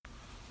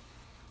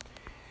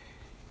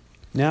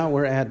Now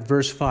we're at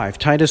verse 5.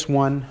 Titus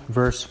 1,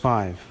 verse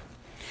 5.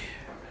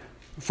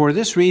 For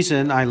this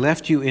reason I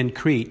left you in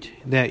Crete,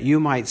 that you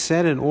might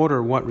set in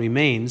order what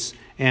remains,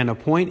 and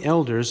appoint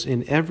elders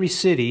in every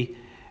city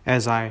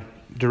as I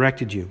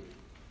directed you.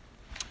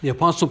 The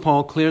Apostle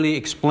Paul clearly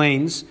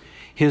explains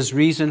his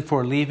reason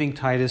for leaving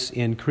Titus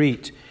in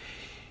Crete.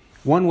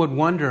 One would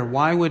wonder,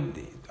 why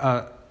would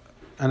a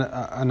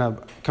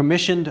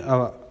commissioned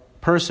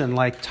person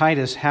like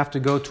Titus have to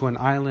go to an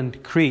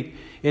island, Crete?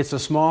 It's a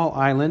small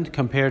island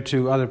compared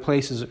to other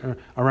places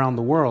around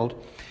the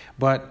world,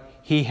 but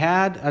he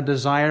had a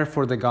desire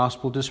for the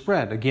gospel to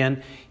spread.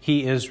 Again,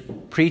 he is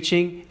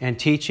preaching and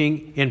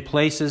teaching in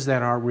places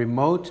that are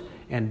remote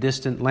and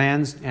distant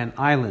lands and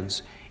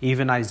islands.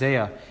 Even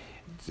Isaiah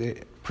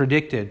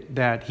predicted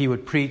that he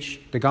would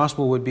preach, the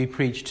gospel would be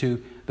preached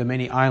to the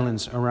many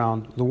islands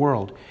around the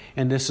world.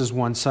 And this is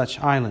one such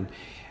island.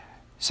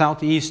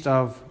 Southeast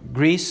of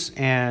Greece,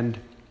 and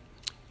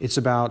it's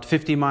about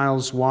 50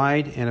 miles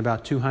wide and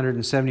about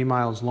 270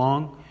 miles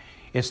long.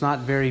 It's not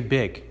very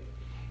big.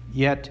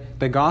 Yet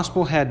the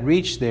gospel had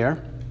reached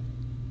there,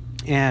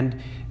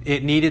 and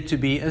it needed to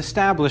be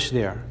established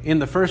there. In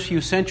the first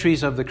few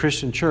centuries of the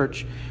Christian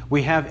church,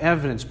 we have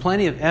evidence,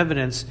 plenty of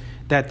evidence,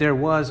 that there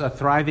was a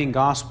thriving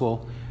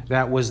gospel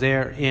that was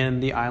there in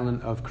the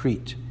island of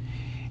Crete.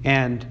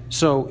 And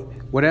so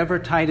whatever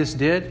Titus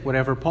did,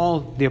 whatever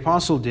Paul the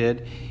apostle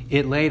did,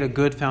 it laid a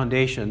good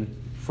foundation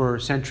for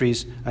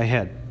centuries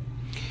ahead.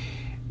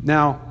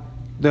 Now,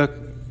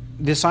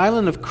 this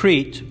island of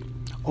Crete,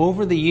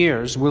 over the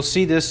years, we'll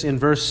see this in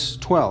verse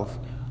 12,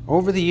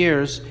 over the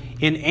years,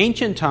 in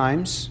ancient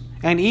times,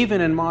 and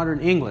even in modern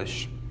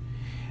English,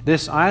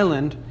 this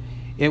island,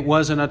 it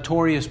was a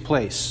notorious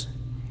place.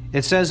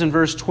 It says in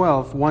verse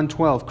 12,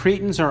 1:12,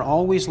 Cretans are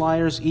always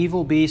liars,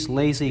 evil beasts,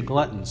 lazy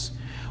gluttons.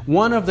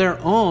 One of their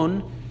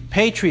own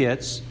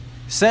patriots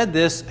said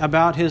this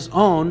about his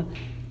own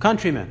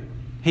countrymen.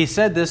 He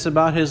said this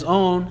about his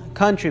own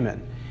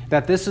countrymen,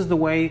 that this is the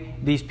way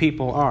these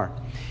people are.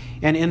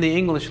 And in the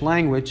English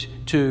language,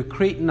 to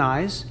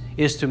Cretanize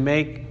is to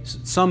make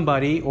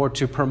somebody or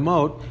to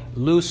promote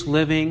loose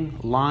living,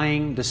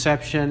 lying,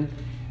 deception,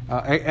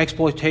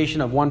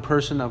 exploitation of one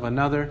person of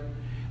another.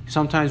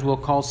 Sometimes we'll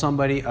call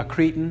somebody a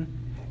Cretan.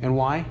 And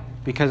why?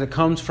 Because it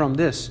comes from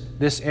this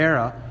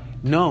era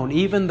known.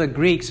 Even the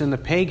Greeks and the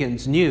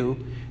pagans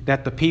knew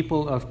that the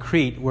people of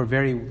Crete were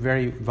very,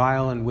 very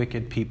vile and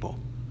wicked people,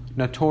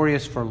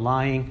 notorious for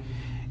lying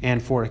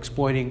and for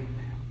exploiting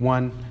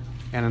one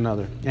and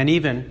another, and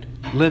even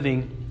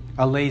living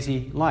a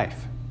lazy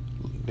life.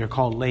 They're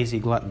called lazy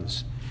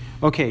gluttons.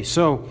 Okay,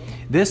 so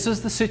this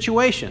is the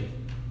situation.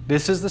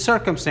 This is the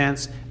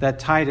circumstance that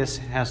Titus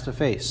has to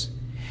face.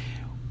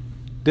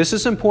 This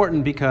is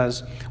important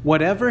because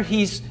whatever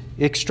he's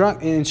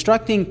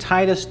instructing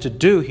Titus to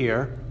do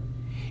here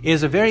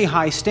is a very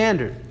high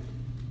standard.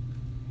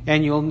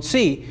 And you'll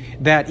see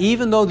that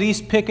even though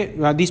these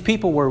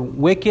people were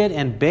wicked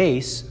and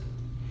base,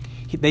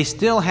 they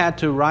still had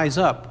to rise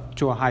up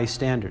to a high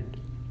standard.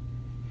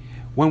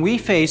 When we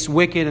face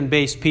wicked and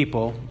base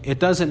people, it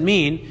doesn't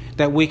mean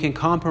that we can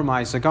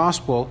compromise the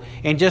gospel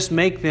and just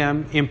make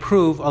them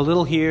improve a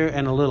little here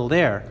and a little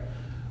there.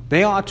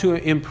 They ought to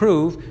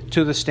improve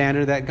to the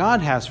standard that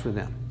God has for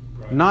them.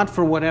 Right. Not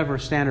for whatever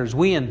standards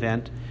we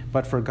invent,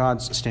 but for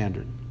God's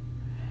standard.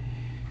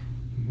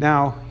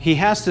 Now, he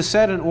has to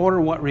set in order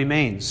what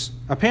remains.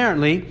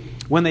 Apparently,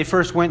 when they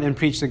first went and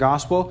preached the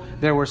gospel,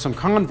 there were some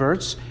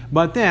converts,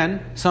 but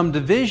then some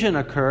division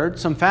occurred,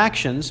 some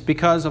factions,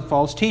 because of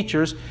false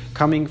teachers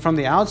coming from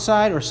the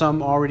outside or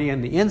some already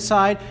in the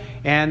inside.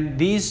 And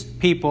these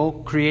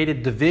people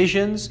created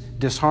divisions,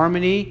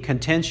 disharmony,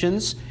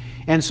 contentions.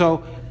 And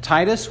so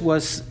Titus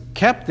was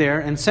kept there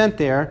and sent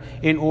there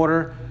in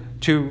order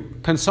to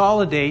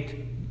consolidate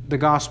the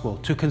gospel,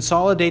 to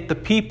consolidate the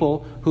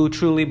people who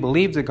truly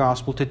believed the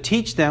gospel, to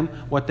teach them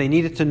what they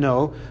needed to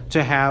know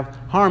to have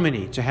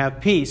harmony, to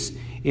have peace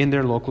in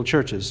their local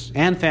churches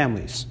and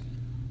families.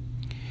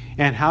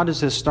 And how does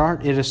this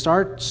start? It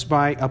starts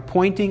by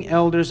appointing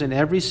elders in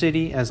every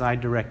city as I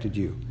directed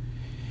you.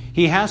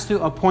 He has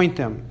to appoint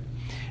them.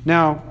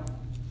 Now,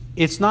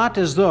 it's not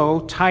as though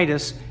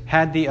Titus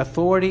had the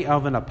authority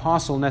of an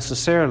apostle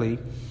necessarily,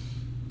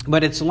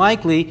 but it's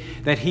likely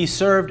that he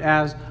served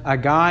as a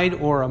guide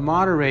or a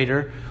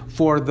moderator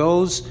for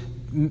those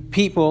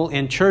people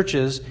in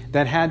churches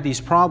that had these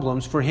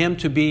problems, for him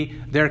to be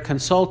their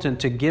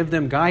consultant, to give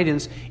them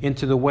guidance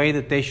into the way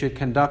that they should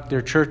conduct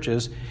their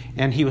churches,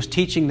 and he was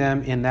teaching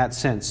them in that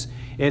sense.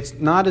 It's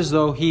not as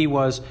though he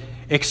was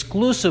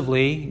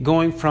exclusively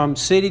going from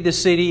city to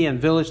city and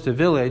village to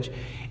village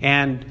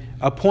and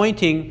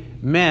appointing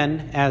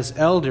men as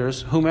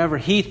elders, whomever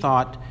he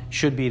thought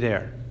should be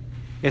there.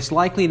 It's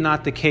likely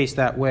not the case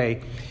that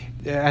way,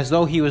 as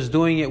though he was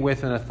doing it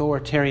with an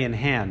authoritarian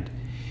hand.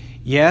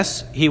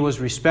 Yes, he was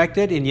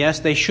respected, and yes,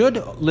 they should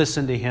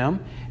listen to him,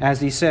 as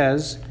he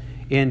says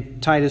in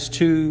Titus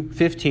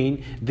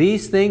 2:15,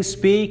 "These things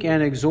speak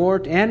and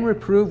exhort and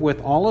reprove with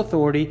all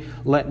authority.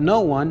 Let no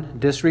one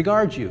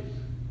disregard you."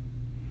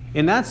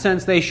 In that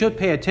sense, they should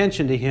pay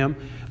attention to him,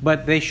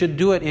 but they should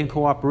do it in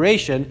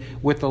cooperation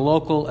with the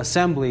local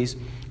assemblies,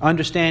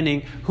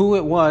 understanding who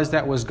it was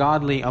that was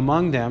godly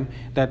among them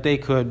that they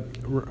could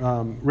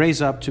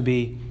raise up to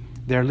be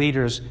their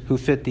leaders who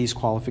fit these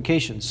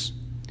qualifications.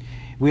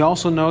 We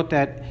also note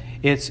that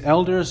it's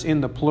elders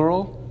in the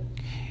plural.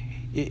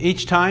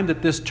 Each time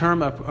that this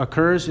term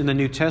occurs in the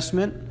New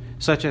Testament,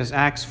 such as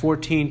Acts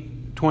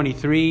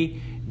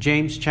 14:23,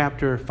 James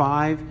chapter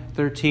 5,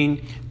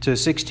 13 to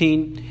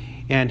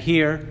 16, and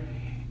here,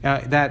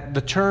 that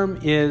the term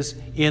is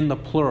in the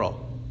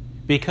plural,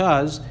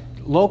 because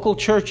local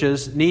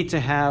churches need to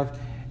have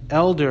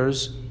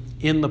elders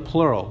in the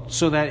plural,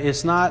 so that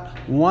it's not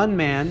one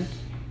man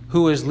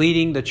who is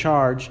leading the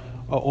charge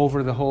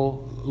over the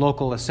whole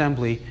local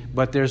assembly,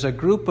 but there's a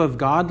group of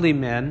godly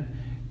men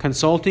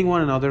consulting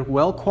one another,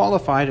 well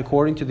qualified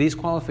according to these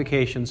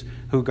qualifications,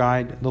 who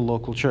guide the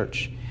local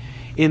church.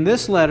 In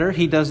this letter,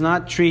 he does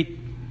not treat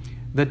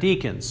the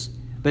deacons.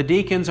 The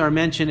deacons are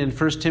mentioned in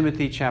 1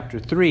 Timothy chapter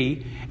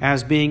 3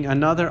 as being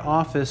another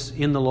office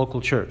in the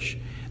local church.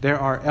 There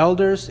are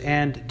elders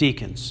and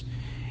deacons.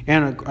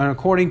 And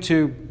according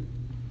to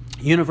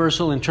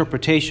universal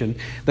interpretation,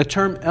 the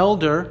term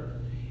elder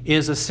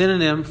is a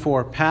synonym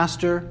for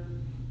pastor,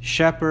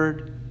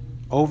 shepherd,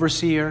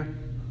 overseer,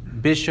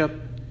 bishop.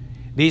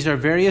 These are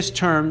various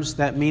terms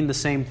that mean the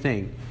same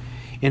thing.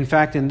 In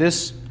fact, in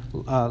this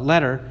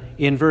letter,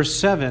 in verse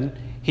 7,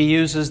 he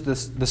uses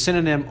the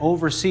synonym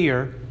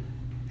overseer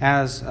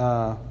as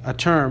a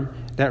term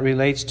that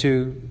relates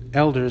to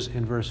elders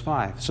in verse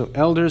 5. So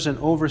elders and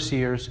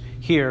overseers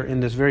here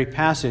in this very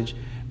passage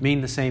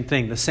mean the same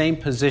thing. The same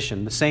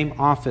position, the same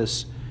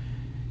office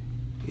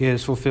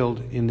is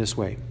fulfilled in this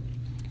way.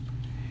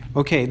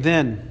 Okay,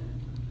 then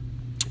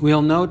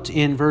we'll note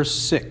in verse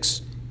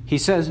 6, he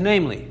says,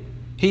 namely,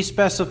 he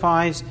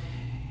specifies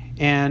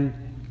and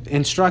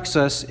instructs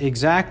us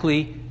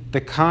exactly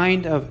the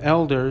kind of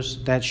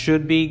elders that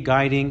should be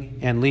guiding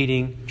and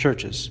leading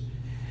churches.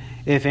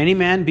 If any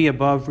man be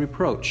above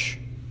reproach.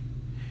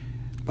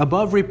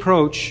 Above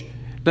reproach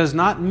does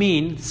not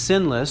mean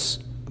sinless,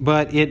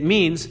 but it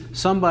means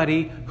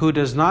somebody who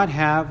does not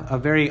have a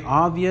very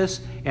obvious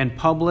and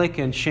public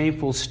and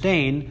shameful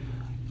stain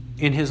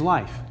in his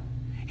life.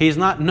 He's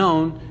not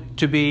known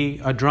to be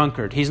a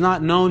drunkard. He's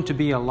not known to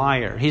be a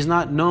liar. He's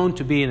not known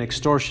to be an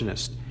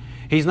extortionist.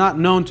 He's not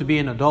known to be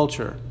an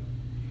adulterer.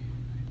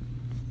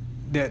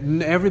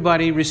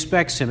 Everybody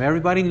respects him.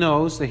 Everybody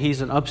knows that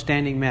he's an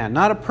upstanding man.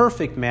 Not a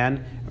perfect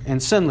man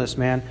and sinless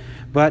man,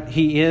 but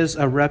he is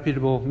a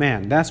reputable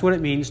man. That's what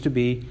it means to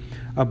be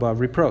above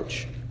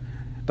reproach.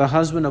 The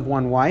husband of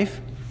one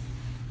wife,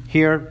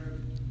 here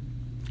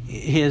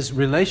his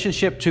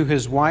relationship to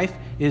his wife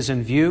is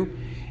in view,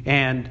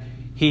 and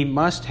he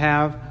must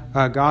have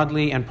a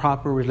godly and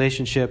proper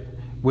relationship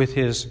with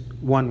his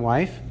one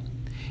wife.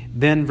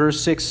 Then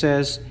verse 6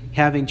 says,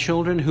 having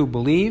children who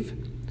believe.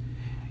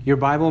 Your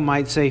Bible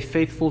might say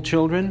faithful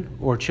children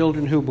or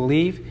children who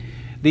believe.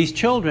 These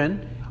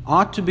children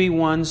ought to be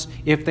ones,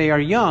 if they are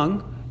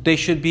young, they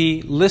should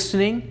be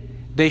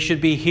listening, they should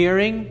be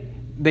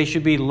hearing, they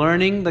should be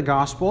learning the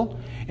gospel,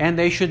 and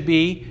they should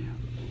be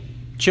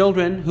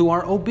children who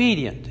are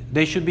obedient.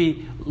 They should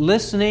be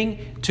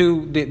listening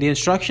to the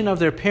instruction of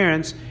their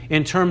parents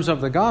in terms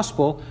of the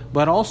gospel,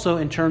 but also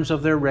in terms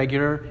of their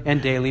regular and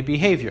daily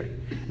behavior.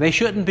 They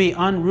shouldn't be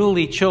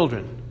unruly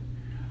children.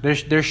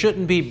 There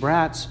shouldn't be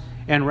brats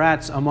and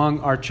rats among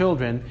our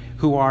children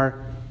who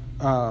are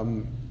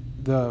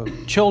the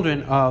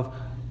children of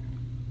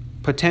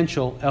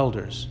potential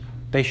elders.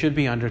 They should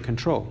be under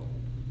control.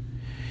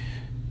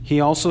 He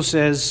also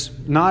says,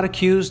 not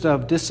accused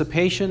of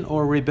dissipation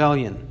or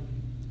rebellion.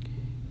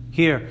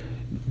 Here,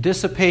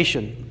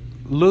 dissipation,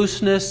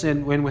 looseness,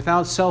 and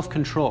without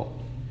self-control.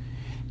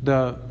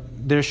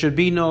 There should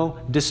be no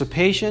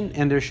dissipation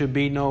and there should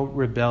be no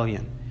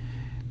rebellion.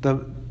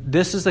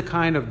 This is the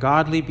kind of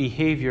godly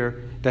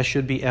behavior that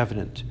should be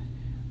evident.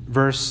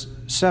 Verse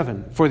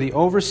 7, for the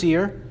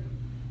overseer,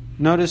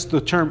 notice the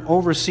term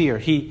overseer.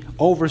 He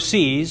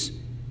oversees,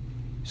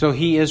 so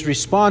he is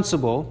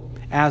responsible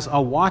as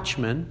a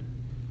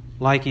watchman,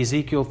 like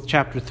Ezekiel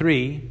chapter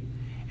 3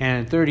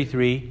 and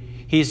 33.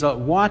 He's a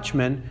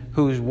watchman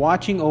who's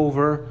watching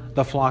over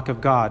the flock of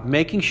God,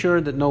 making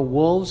sure that no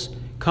wolves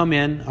come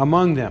in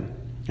among them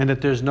and that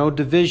there's no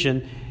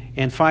division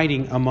and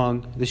fighting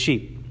among the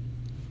sheep.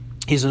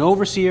 He's an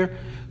overseer.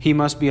 He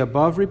must be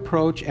above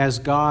reproach as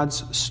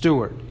God's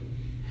steward.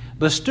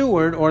 The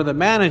steward or the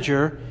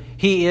manager,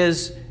 he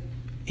has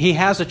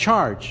a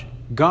charge.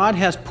 God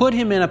has put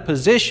him in a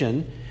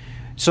position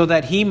so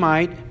that he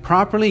might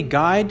properly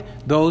guide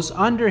those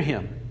under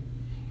him.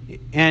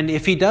 And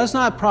if he does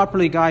not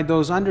properly guide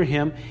those under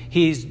him,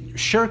 he's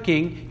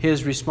shirking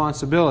his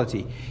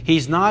responsibility.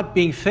 He's not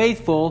being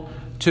faithful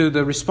to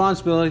the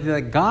responsibility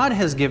that God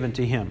has given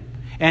to him.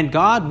 And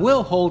God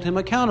will hold him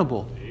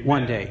accountable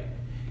one day.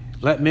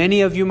 Let many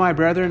of you, my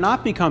brethren,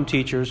 not become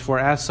teachers, for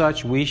as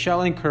such we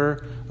shall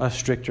incur a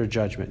stricter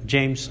judgment.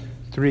 James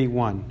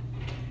 3:1.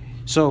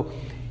 So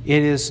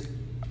it is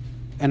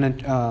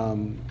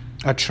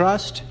a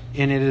trust,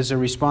 and it is a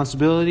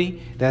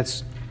responsibility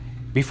that's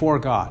before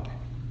God.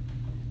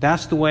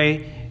 That's the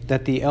way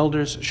that the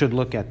elders should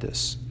look at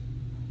this.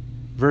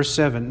 Verse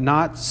 7,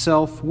 not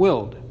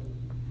self-willed.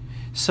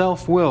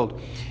 Self-willed.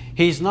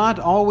 He's not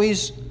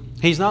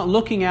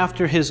looking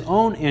after his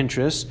own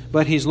interests,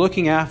 but he's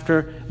looking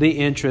after the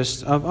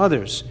interests of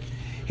others.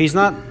 He's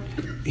not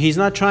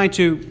trying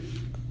to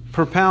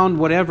propound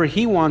whatever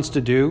he wants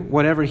to do,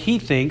 whatever he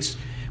thinks,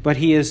 but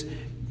he is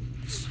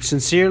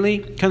sincerely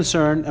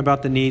concerned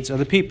about the needs of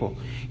the people.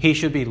 He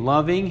should be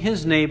loving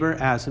his neighbor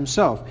as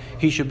himself.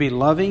 He should be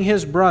loving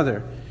his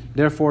brother,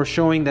 therefore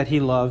showing that he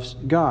loves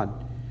God.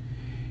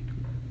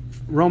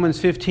 Romans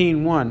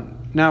 15:1.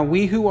 Now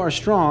we who are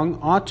strong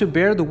ought to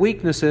bear the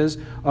weaknesses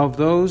of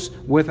those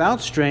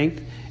without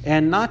strength,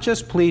 and not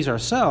just please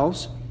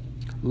ourselves.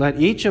 Let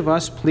each of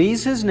us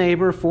please his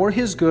neighbor for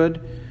his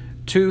good,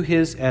 to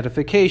his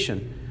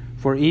edification.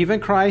 For even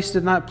Christ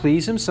did not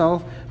please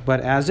himself, but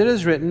as it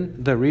is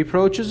written, the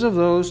reproaches of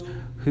those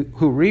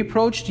who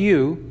reproached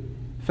you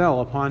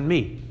fell upon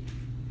me.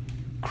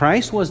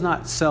 Christ was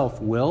not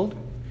self-willed.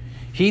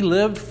 He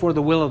lived for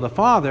the will of the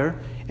Father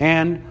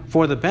and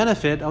for the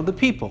benefit of the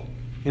people.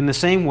 In the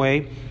same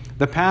way,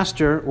 the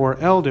pastor or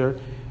elder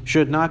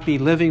should not be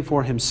living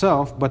for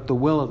himself, but the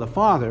will of the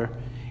Father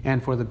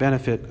and for the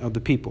benefit of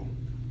the people.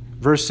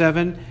 Verse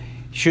 7,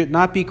 should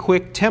not be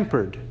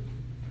quick-tempered.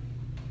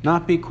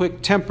 Not be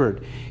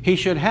quick-tempered. He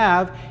should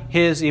have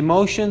his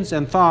emotions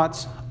and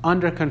thoughts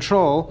under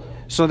control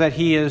so that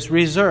he is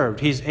reserved.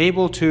 He's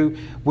able to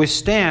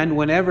withstand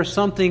whenever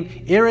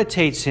something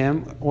irritates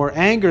him or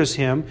angers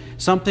him,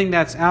 something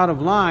that's out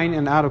of line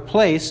and out of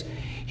place.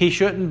 He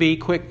shouldn't be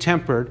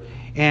quick-tempered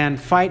and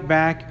fight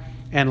back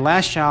and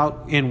lash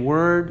out in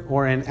word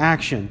or in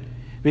action,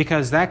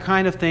 because that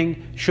kind of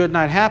thing should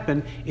not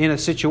happen in a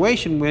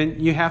situation when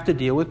you have to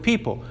deal with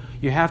people.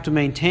 You have to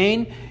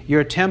maintain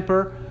your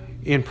temper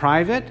in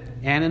private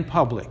and in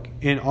public,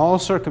 in all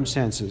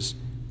circumstances.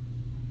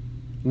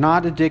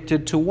 Not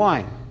addicted to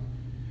wine.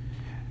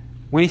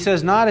 When he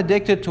says not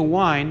addicted to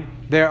wine,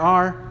 there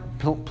are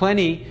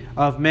plenty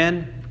of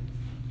men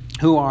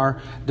who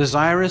are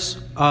desirous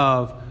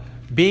of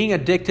being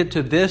addicted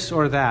to this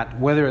or that,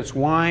 whether it's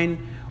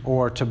wine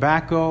or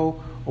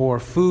tobacco or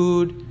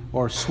food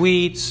or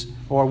sweets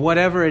or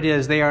whatever it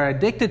is. They are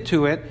addicted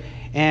to it,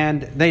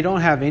 and they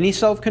don't have any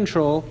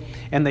self-control,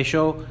 and they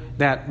show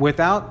that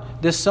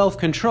without this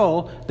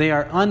self-control, they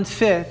are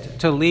unfit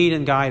to lead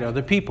and guide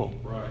other people.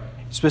 Right.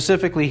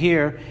 Specifically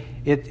here,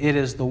 it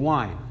is the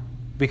wine,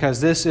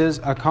 because this is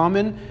a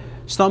common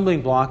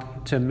stumbling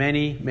block to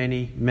many,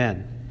 many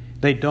men.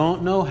 They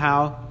don't know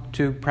how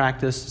to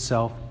practice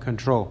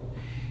self-control.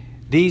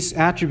 These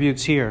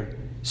attributes here,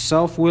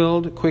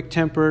 self-willed,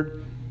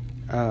 quick-tempered,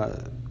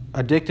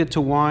 addicted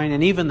to wine,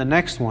 and even the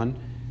next one,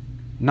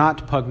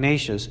 not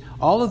pugnacious.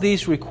 All of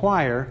these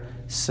require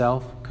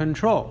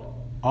self-control.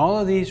 All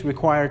of these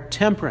require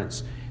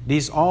temperance.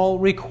 These all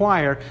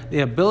require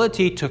the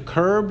ability to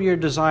curb your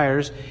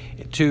desires,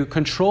 to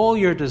control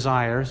your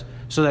desires,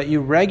 so that you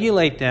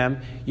regulate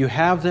them, you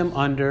have them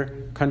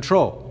under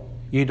control.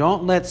 You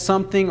don't let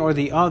something or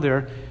the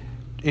other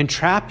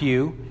entrap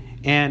you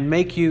and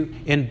make you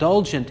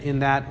indulgent in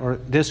that or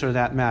this or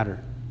that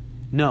matter.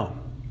 No.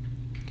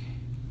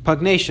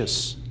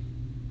 Pugnacious.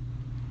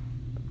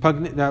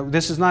 Now,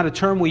 this is not a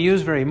term we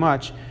use very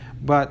much,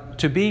 but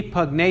to be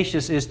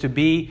pugnacious is to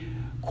be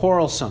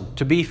quarrelsome,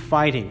 to be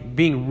fighting,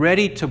 being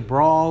ready to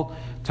brawl,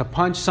 to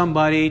punch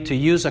somebody, to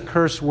use a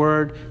curse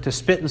word, to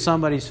spit in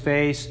somebody's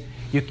face.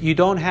 You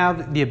don't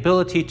have the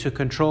ability to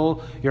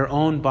control your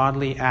own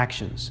bodily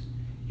actions.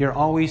 You're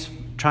always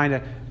trying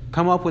to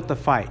come up with the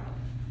fight.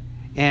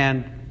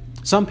 And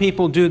some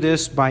people do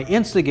this by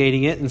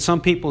instigating it, and some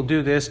people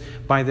do this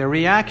by their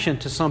reaction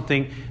to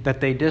something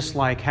that they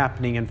dislike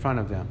happening in front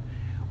of them.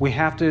 We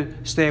have to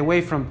stay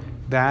away from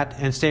that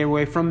and stay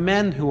away from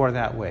men who are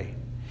that way.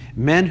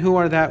 Men who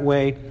are that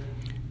way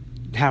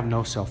have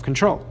no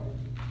self-control.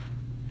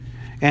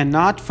 And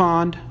not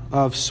fond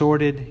of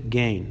sordid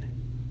gain.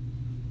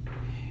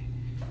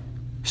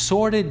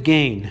 Sordid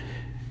gain.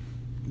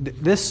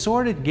 This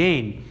sordid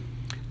gain,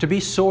 to be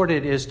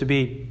sordid is to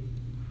be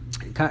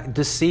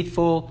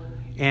deceitful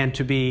and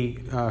to be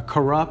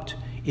corrupt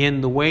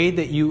in the way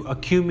that you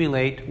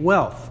accumulate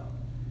wealth.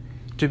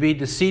 To be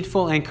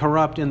deceitful and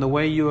corrupt in the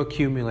way you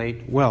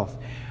accumulate wealth.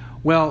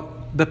 Well,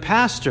 the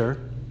pastor,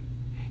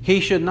 he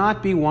should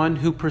not be one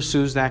who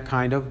pursues that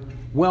kind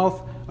of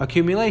wealth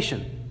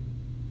accumulation.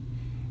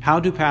 How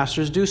do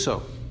pastors do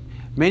so?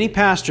 Many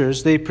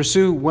pastors, they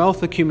pursue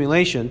wealth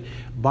accumulation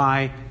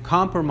by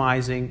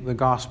compromising the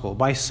gospel,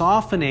 by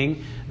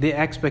softening the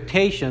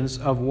expectations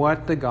of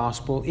what the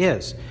gospel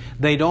is.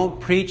 They don't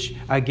preach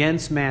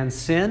against man's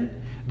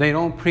sin. They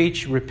don't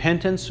preach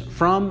repentance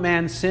from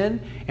man's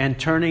sin and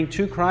turning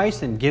to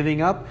Christ and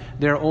giving up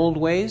their old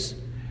ways.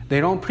 They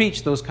don't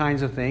preach those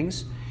kinds of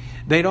things.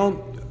 They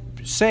don't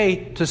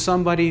say to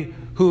somebody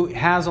who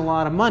has a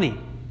lot of money,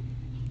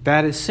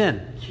 that is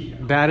sin.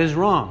 That is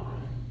wrong.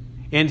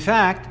 In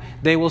fact,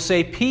 they will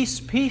say, peace,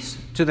 peace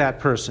to that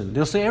person.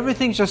 They'll say,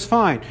 everything's just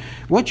fine.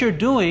 What you're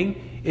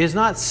doing is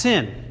not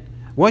sin.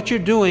 What you're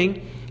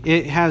doing,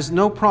 it has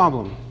no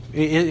problem.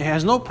 It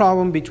has no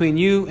problem between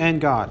you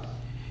and God.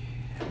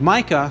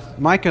 Micah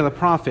the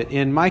prophet,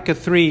 in Micah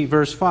 3,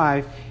 verse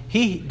 5,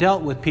 he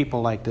dealt with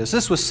people like this.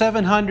 This was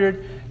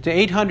 700 to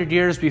 800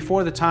 years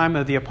before the time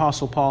of the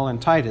Apostle Paul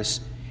and Titus.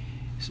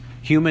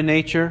 Human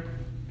nature,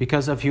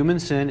 because of human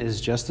sin,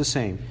 is just the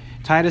same.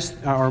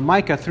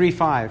 Micah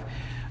 3:5.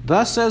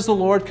 Thus says the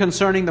Lord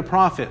concerning the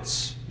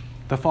prophets,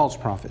 the false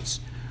prophets,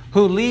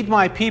 who lead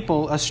my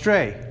people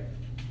astray.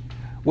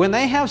 When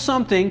they have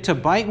something to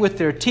bite with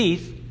their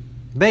teeth,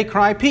 they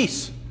cry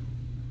peace.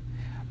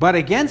 But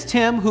against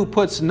him who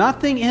puts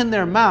nothing in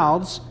their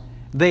mouths,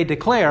 they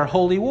declare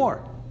holy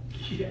war.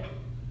 Yeah.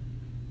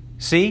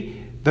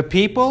 See, the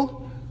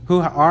people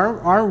who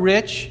are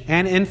rich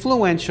and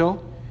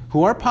influential,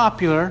 who are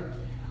popular,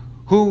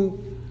 who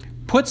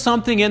put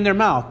something in their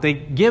mouth, they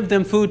give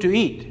them food to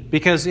eat.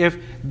 Because if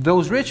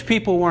those rich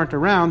people weren't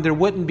around, there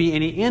wouldn't be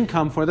any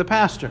income for the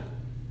pastor.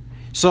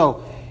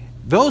 So,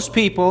 those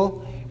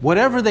people,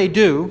 whatever they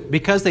do,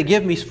 because they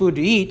give me food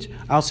to eat,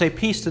 I'll say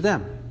peace to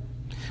them.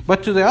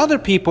 But to the other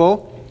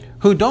people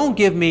who don't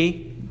give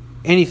me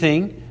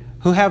anything,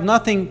 who have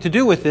nothing to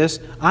do with this,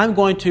 I'm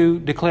going to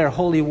declare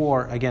holy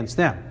war against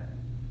them.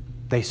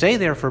 They say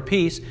they're for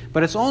peace,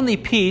 but it's only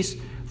peace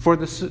for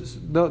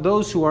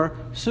those who are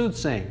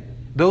soothsaying.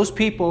 Those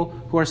people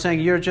who are saying,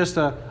 you're just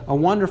a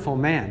wonderful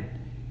man.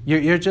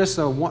 You're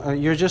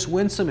just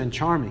winsome and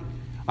charming.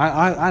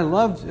 I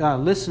love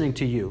listening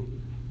to you.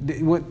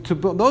 To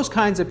those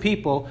kinds of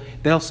people,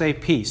 they'll say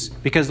peace.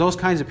 Because those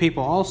kinds of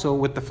people also,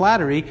 with the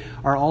flattery,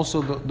 are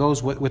also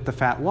those with the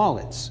fat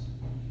wallets.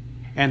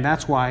 And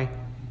that's why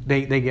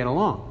they get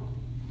along.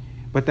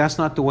 But that's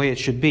not the way it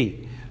should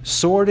be.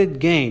 Sordid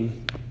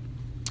gain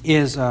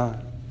is a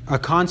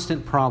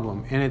constant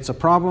problem. And it's a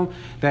problem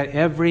that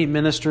every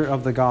minister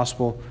of the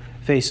gospel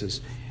faces.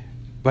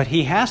 But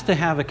he has to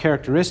have a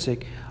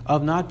characteristic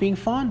of not being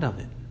fond of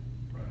it.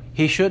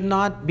 He should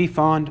not be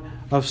fond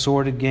of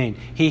sordid gain.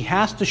 He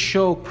has to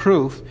show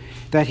proof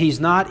that he's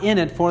not in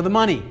it for the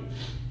money.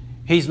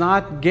 He's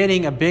not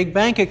getting a big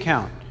bank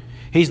account.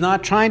 He's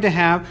not trying to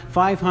have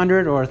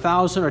 500 or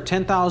 1,000 or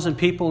 10,000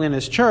 people in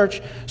his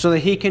church so that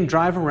he can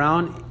drive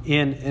around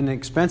in an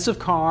expensive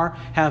car,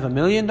 have $1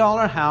 million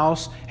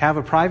house, have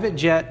a private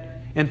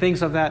jet, and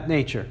things of that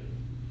nature.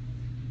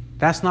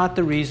 That's not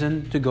the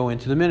reason to go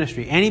into the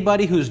ministry.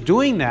 Anybody who's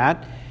doing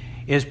that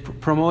is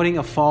promoting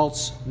a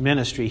false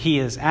ministry. He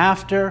is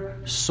after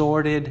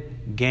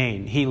sordid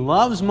gain. He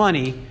loves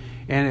money,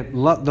 and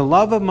the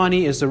love of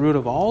money is the root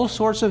of all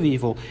sorts of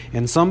evil.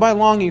 And some, by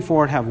longing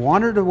for it, have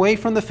wandered away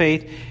from the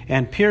faith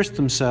and pierced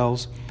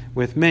themselves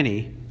with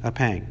many a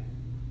pang.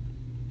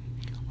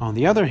 On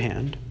the other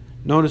hand,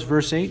 notice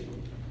verse 8,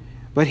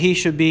 but he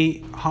should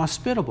be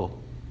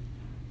hospitable.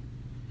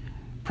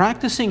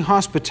 Practicing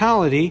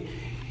hospitality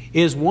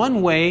is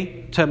one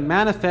way to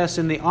manifest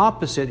in the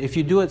opposite if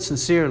you do it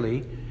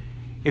sincerely.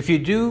 If you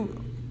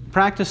do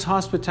practice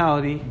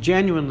hospitality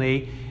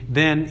genuinely,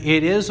 then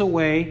it is a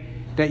way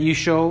that you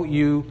show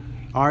you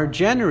are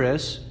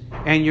generous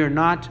and you're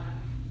not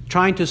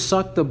trying to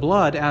suck the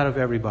blood out of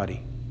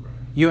everybody.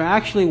 You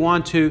actually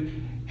want to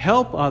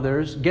help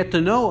others, get to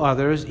know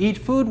others, eat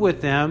food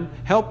with them,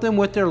 help them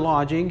with their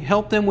lodging,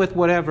 help them with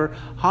whatever.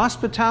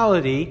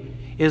 Hospitality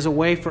is a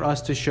way for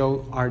us to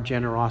show our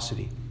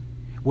generosity.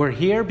 We're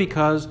here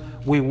because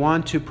we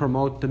want to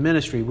promote the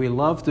ministry. We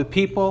love the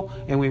people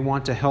and we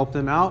want to help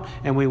them out,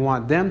 and we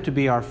want them to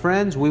be our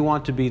friends. We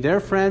want to be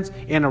their friends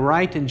in a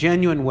right and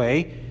genuine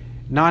way,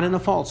 not in a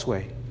false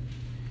way.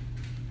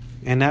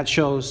 And that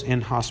shows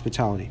in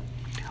hospitality.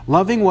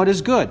 Loving what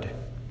is good.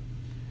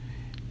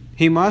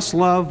 He must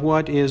love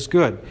what is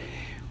good.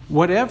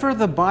 Whatever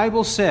the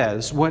Bible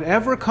says,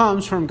 whatever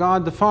comes from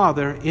God the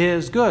Father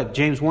is good.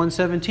 James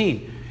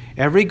 1:17.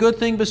 Every good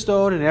thing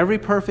bestowed and every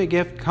perfect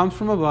gift comes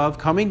from above,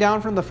 coming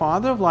down from the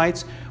Father of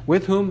lights,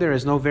 with whom there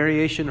is no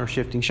variation or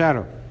shifting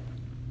shadow.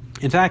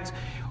 In fact,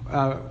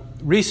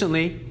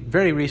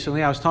 very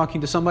recently, I was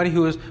talking to somebody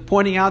who was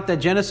pointing out that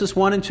Genesis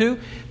 1 and 2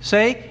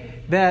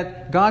 say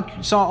that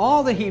God saw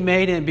all that He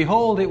made, and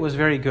behold, it was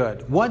very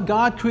good. What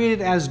God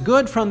created as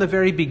good from the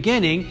very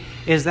beginning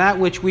is that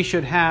which we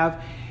should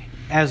have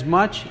as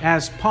much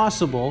as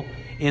possible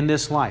in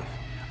this life.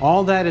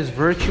 All that is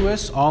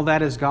virtuous, all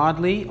that is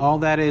godly, all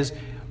that is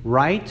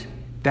right,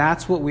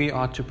 that's what we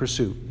ought to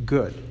pursue.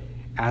 Good.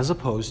 As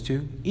opposed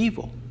to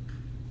evil.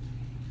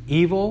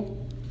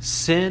 Evil,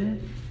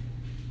 sin,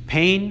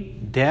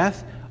 pain,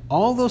 death,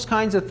 all those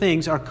kinds of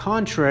things are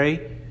contrary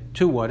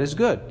to what is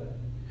good.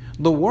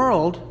 The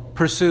world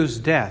pursues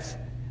death.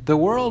 The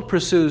world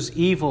pursues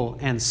evil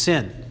and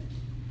sin.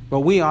 But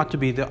we ought to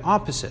be the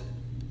opposite,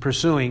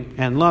 pursuing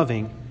and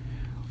loving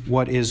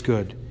what is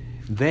good.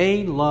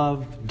 They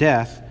love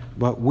death,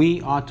 but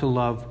we ought to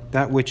love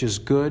that which is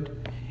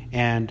good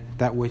and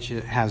that which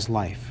has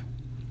life.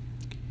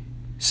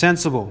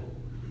 Sensible.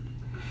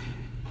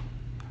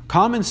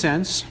 Common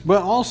sense,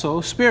 but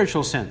also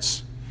spiritual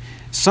sense.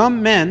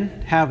 Some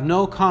men have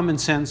no common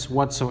sense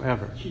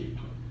whatsoever.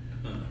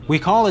 We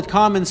call it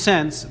common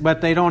sense,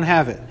 but they don't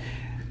have it.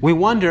 We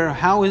wonder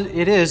how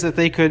it is that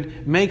they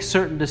could make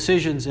certain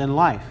decisions in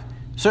life,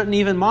 certain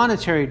even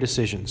monetary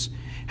decisions.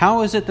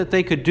 How is it that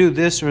they could do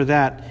this or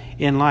that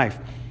in life?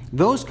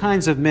 Those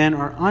kinds of men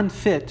are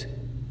unfit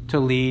to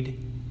lead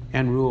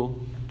and rule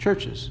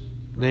churches.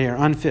 They are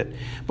unfit.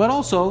 But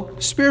also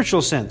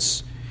spiritual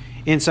sense.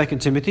 In 2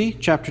 Timothy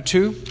chapter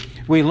 2,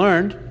 we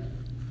learned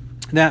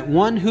that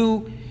one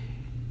who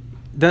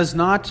does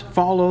not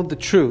follow the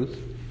truth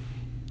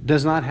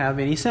does not have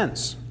any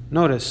sense.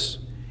 Notice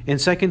in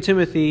 2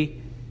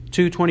 Timothy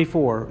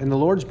 2:24, "And the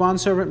Lord's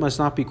bondservant must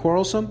not be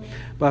quarrelsome,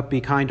 but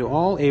be kind to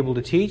all, able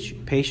to teach,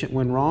 patient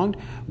when wronged,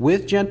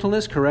 with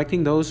gentleness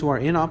correcting those who are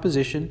in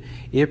opposition,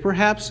 if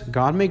perhaps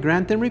God may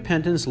grant them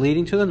repentance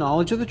leading to the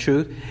knowledge of the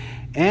truth,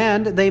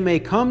 and they may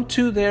come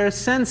to their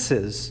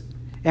senses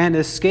and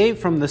escape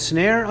from the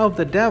snare of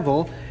the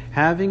devil,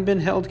 having been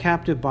held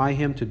captive by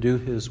him to do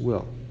his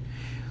will."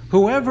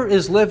 Whoever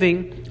is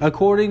living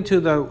according to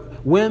the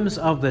whims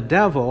of the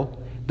devil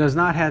does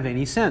not have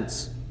any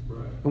sense.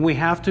 And we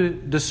have to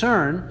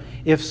discern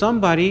if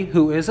somebody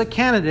who is a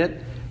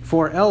candidate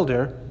for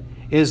elder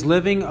is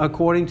living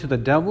according to the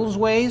devil's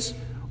ways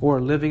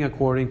or living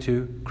according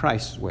to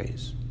Christ's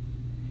ways.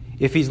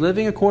 If he's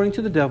living according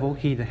to the devil,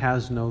 he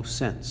has no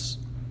sense.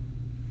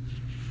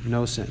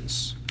 No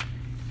sense.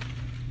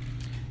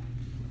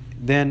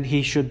 Then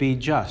he should be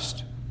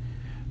just.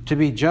 To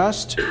be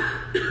just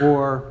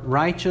or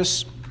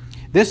righteous,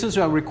 this is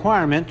a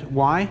requirement.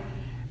 Why?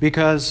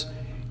 Because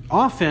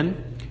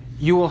often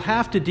you will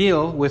have to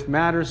deal with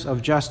matters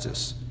of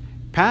justice.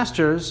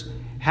 Pastors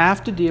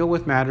have to deal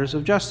with matters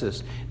of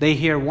justice. They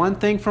hear one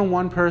thing from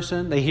one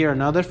person, they hear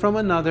another from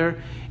another,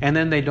 and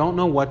then they don't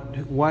know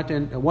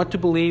what to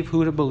believe,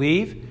 who to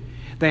believe.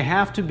 They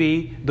have to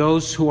be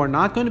those who are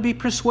not going to be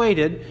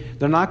persuaded.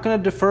 They're not going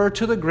to defer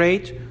to the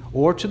great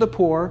or to the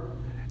poor.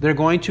 They're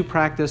going to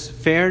practice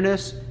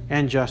fairness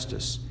and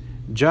justice.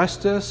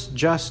 Justice,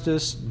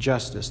 justice,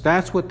 justice.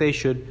 That's what they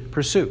should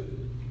pursue.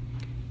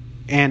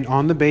 And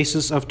on the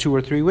basis of 2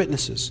 or 3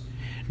 witnesses.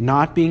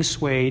 Not being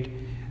swayed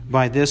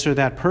by this or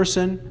that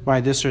person,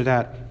 by this or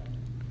that,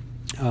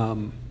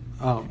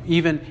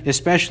 even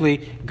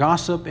especially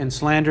gossip and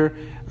slander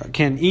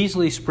can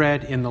easily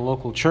spread in the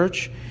local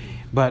church.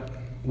 But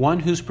one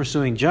who's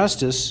pursuing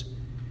justice,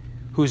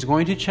 who's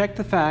going to check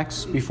the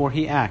facts before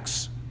he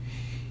acts,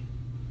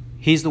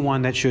 he's the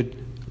one that should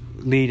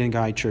lead and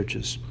guide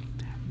churches.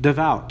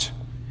 Devout.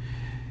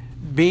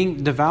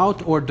 Being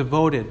devout or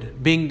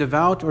devoted. Being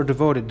devout or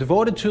devoted.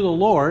 Devoted to the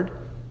Lord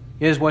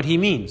is what he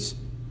means.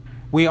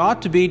 We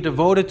ought to be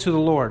devoted to the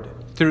Lord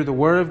through the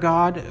Word of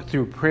God,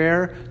 through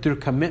prayer, through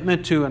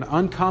commitment to an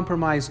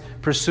uncompromised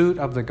pursuit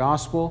of the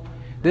gospel.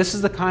 This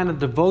is the kind of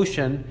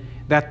devotion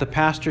that the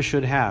pastor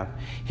should have.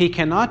 He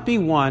cannot be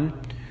one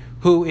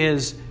who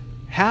is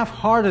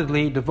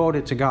half-heartedly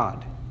devoted to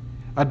God.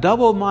 A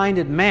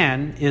double-minded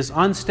man is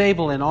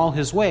unstable in all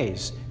his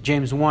ways.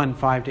 James 1,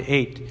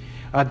 5-8.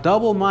 A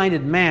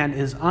double-minded man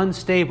is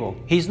unstable.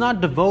 He's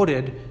not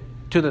devoted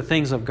to the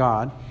things of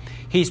God.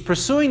 He's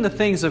pursuing the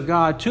things of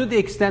God to the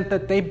extent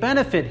that they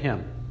benefit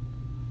him.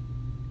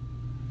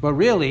 But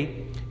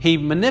really, he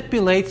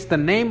manipulates the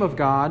name of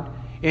God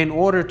in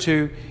order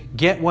to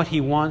get what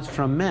he wants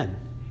from men.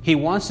 He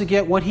wants to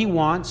get what he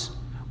wants,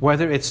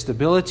 whether it's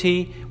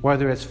stability,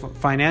 whether it's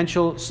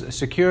financial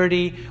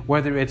security,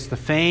 whether it's the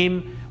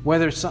fame,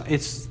 whether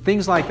it's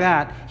things like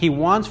that. He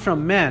wants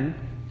from men,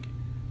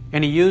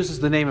 and he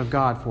uses the name of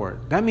God for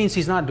it. That means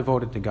he's not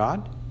devoted to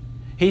God.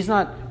 He's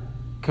not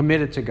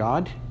committed to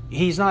God.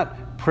 He's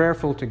not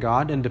prayerful to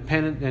God and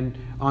dependent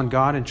on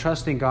God and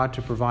trusting God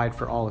to provide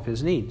for all of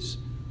his needs.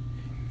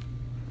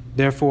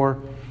 Therefore,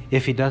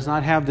 if he does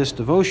not have this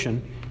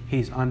devotion,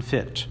 he's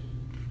unfit.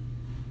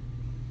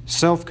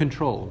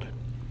 Self-controlled.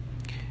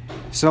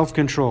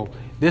 Self-control.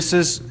 This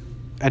is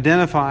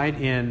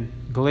identified in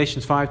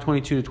Galatians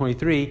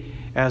 5:22-23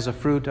 as a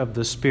fruit of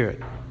the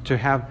Spirit, to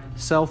have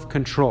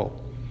self-control.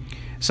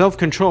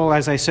 Self-control,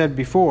 as I said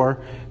before,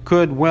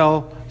 could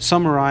well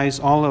summarize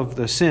all of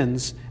the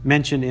sins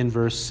mentioned in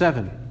verse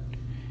 7.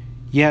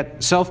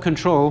 Yet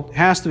self-control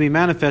has to be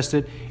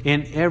manifested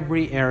in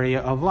every area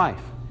of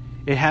life.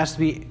 It has to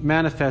be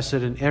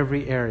manifested in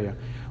every area.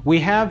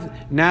 We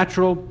have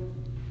natural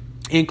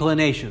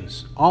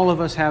inclinations. All of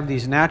us have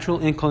these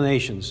natural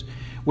inclinations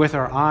with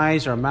our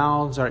eyes, our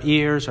mouths, our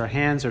ears, our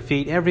hands, our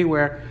feet,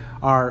 everywhere,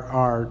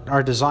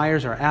 our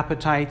desires, our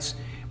appetites.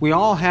 We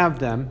all have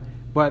them,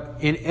 but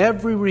in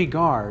every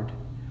regard,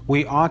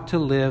 we ought to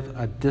live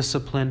a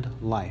disciplined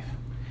life.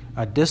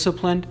 A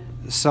disciplined,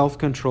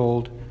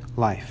 self-controlled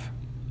life.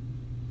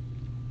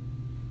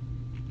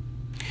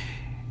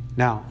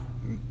 Now,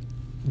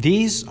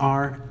 these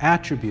are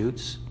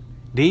attributes,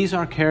 these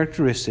are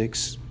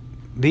characteristics,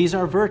 these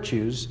are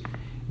virtues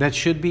that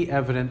should be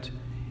evident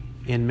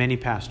in many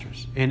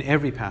pastors, in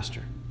every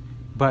pastor.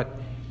 But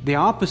the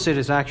opposite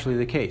is actually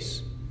the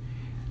case.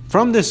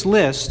 From this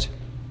list,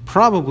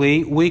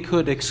 probably we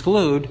could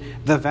exclude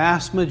the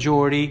vast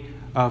majority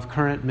of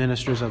current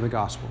ministers of the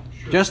gospel.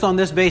 Just on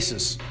this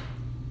basis,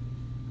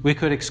 we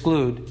could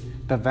exclude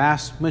the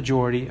vast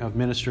majority of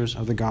ministers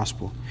of the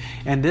gospel.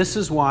 And this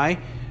is why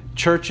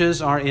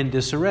churches are in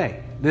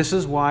disarray. This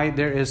is why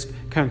there is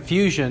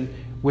confusion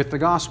with the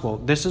gospel.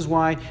 This is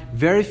why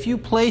very few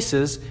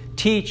places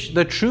teach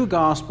the true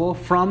gospel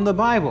from the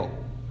Bible.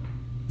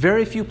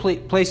 Very few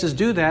places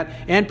do that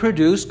and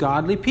produce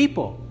godly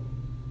people.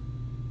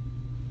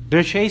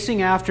 They're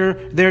chasing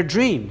after their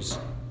dreams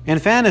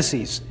and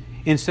fantasies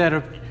instead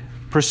of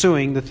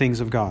pursuing the things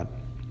of God.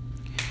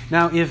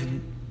 Now, if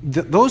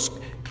those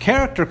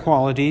character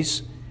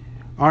qualities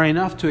are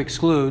enough to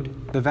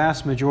exclude the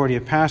vast majority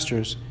of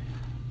pastors,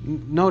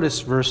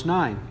 notice verse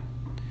 9.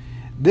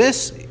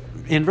 This,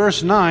 in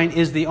verse 9,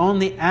 is the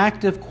only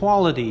active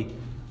quality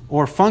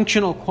or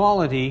functional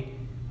quality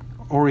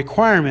or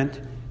requirement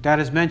that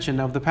is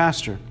mentioned of the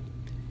pastor.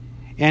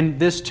 And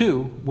this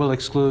too will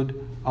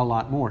exclude a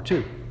lot more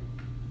too.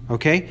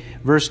 Okay?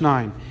 Verse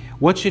 9.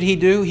 What should he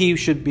do? He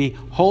should be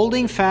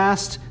holding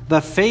fast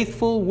the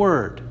faithful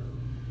word,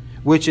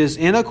 which is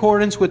in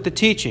accordance with the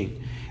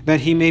teaching,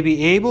 that he may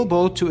be able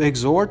both to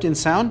exhort in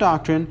sound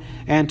doctrine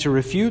and to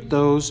refute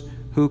those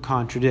who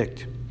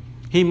contradict.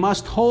 He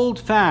must hold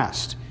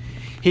fast.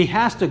 He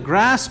has to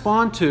grasp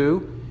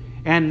onto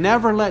and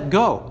never let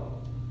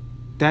go.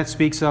 That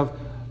speaks of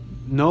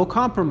no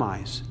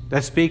compromise.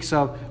 That speaks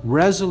of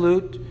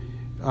resolute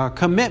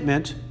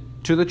commitment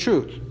to the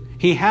truth.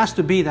 He has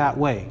to be that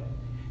way.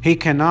 He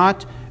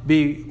cannot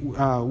be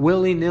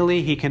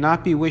willy-nilly. He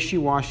cannot be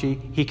wishy-washy.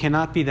 He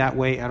cannot be that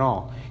way at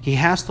all. He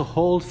has to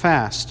hold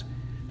fast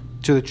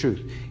to the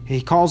truth.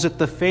 He calls it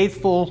the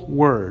faithful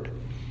word.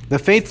 The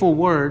faithful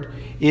word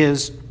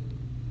is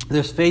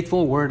this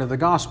faithful word of the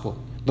gospel,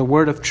 the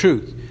word of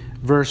truth.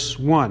 Verse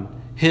 1,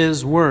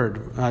 His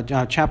word,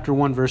 chapter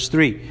 1, verse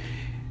 3.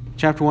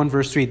 Chapter 1,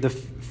 verse 3,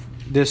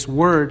 this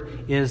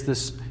word is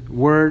this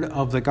word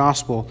of the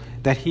gospel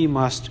that he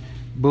must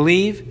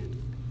believe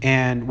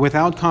and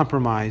without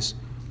compromise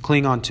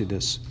cling on to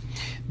this.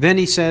 Then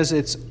he says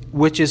it's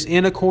which is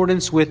in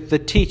accordance with the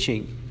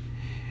teaching.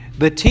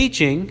 The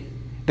teaching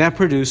that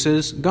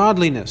produces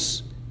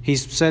godliness. He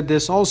said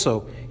this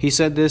also. He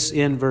said this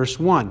in verse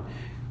 1.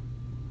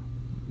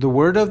 The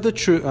word of the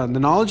truth, the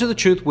knowledge of the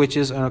truth, which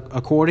is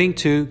according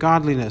to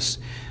godliness.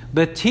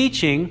 The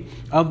teaching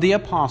of the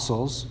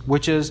apostles,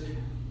 which is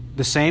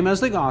the same as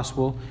the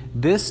gospel,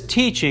 this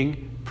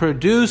teaching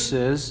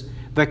produces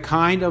the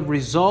kind of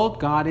result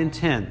God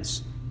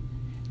intends.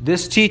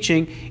 This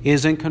teaching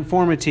is in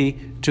conformity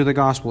to the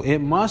gospel. It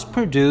must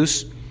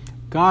produce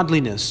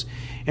godliness.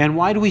 And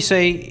why do we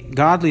say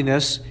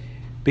godliness?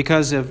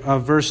 Because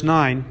of verse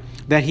 9,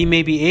 that he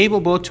may be able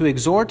both to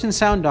exhort in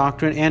sound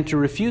doctrine and to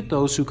refute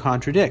those who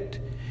contradict.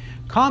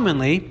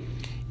 Commonly,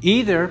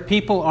 either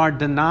people are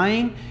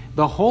denying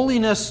the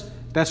holiness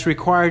that's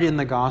required in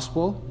the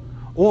gospel,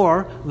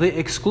 or the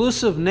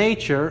exclusive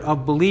nature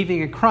of believing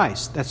in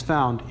Christ that's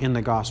found in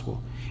the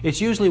gospel. It's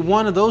usually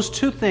one of those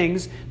two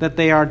things that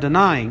they are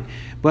denying.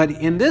 But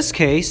in this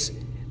case,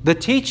 the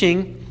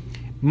teaching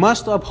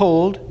must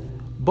uphold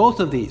both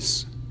of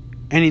these.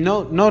 And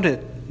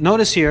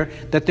notice here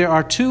that there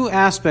are two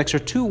aspects or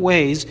two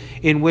ways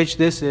in which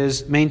this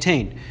is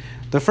maintained.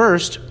 The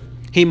first,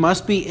 he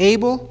must be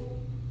able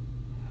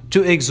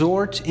to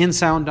exhort in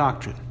sound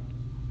doctrine.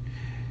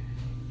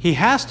 He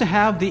has to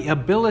have the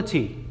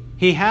ability.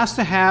 He has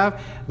to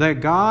have the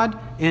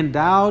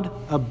God-endowed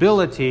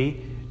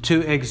ability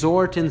to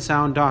exhort in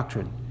sound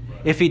doctrine.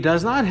 If he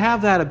does not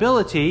have that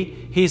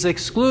ability, he's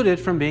excluded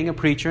from being a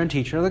preacher and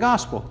teacher of the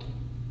gospel.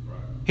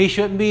 He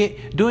shouldn't be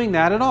doing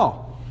that at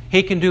all.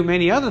 He can do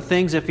many other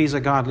things if he's a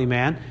godly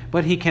man,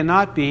 but he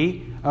cannot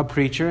be a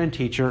preacher and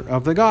teacher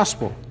of the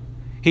gospel.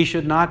 He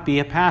should not be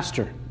a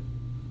pastor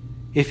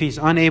if he's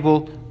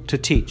unable to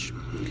teach.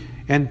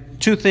 And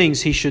two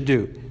things he should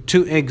do.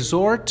 To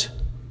exhort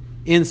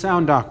in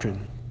sound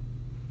doctrine.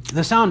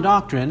 The sound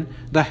doctrine,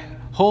 the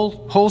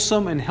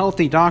wholesome and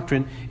healthy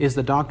doctrine, is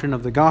the doctrine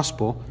of the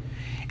gospel,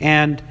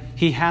 and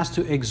he has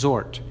to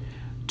exhort.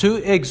 To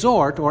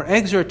exhort or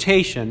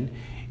exhortation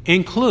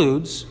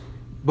includes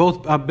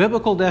both a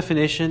biblical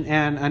definition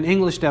and an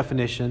English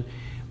definition.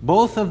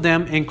 Both of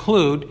them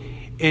include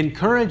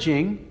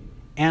encouraging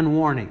and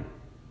warning.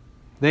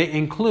 They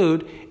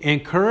include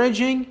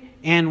encouraging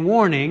and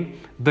warning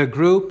the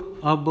group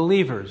of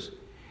believers.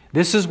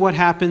 This is what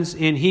happens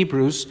in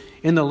Hebrews,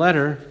 in the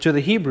letter to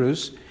the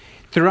Hebrews.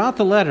 Throughout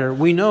the letter,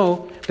 we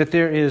know that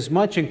there is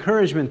much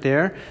encouragement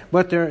there,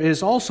 but there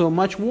is also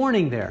much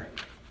warning there.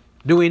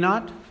 Do we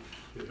not?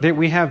 That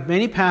we have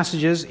many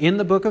passages in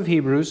the book of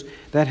Hebrews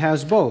that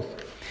has both.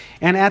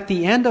 And at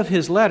the end of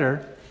his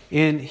letter,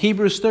 in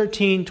Hebrews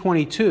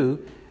 13:22,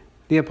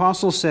 the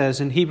apostle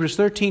says in Hebrews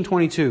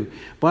 13:22,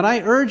 "But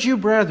I urge you,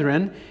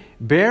 brethren,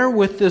 bear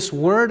with this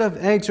word of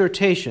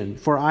exhortation,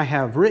 for I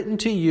have written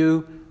to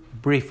you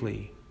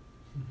briefly."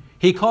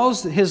 He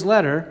calls his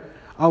letter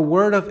a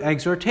word of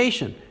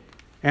exhortation.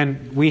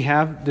 And we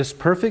have this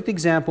perfect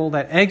example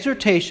that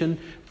exhortation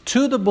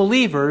to the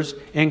believers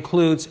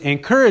includes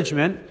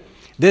encouragement,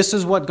 This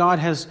is what God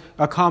has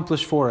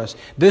accomplished for us.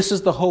 This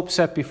is the hope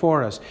set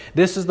before us.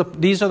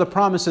 These are the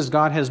promises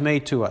God has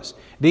made to us.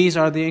 These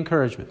are the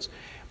encouragements.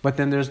 But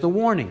then there's the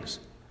warnings.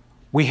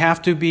 We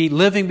have to be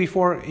living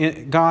before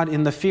God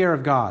in the fear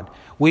of God.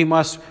 We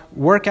must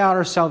work out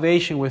our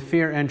salvation with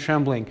fear and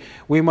trembling.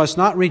 We must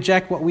not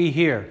reject what we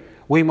hear.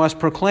 We must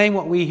proclaim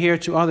what we hear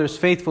to others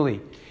faithfully.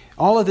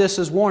 All of this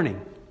is warning.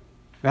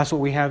 That's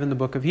what we have in the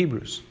book of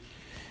Hebrews.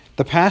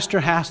 The pastor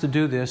has to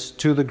do this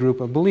to the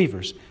group of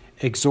believers.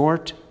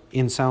 Exhort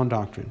in sound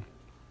doctrine.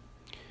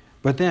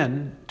 But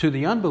then, to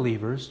the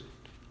unbelievers,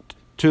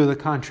 to the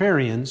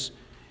contrarians,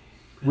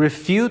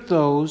 refute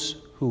those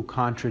who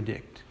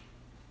contradict.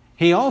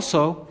 He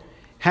also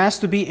has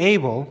to be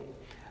able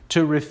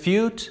to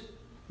refute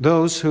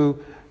those who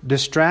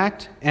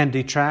distract and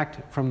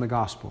detract from the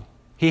gospel.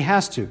 He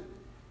has to.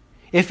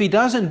 If he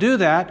doesn't do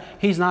that,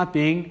 he's not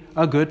being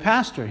a good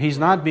pastor. He's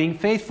not being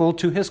faithful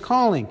to his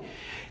calling.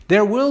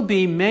 There will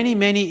be many,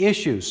 many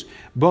issues,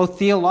 both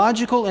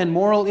theological and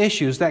moral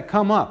issues that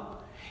come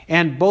up.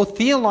 And both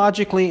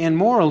theologically and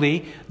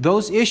morally,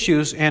 those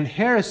issues and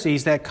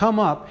heresies that come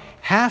up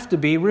have to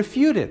be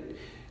refuted.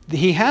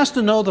 He has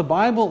to know the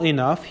Bible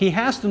enough. He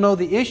has to know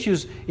the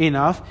issues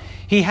enough.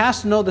 He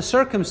has to know the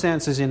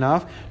circumstances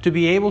enough to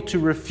be able to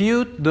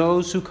refute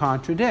those who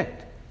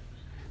contradict.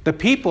 The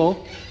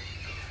people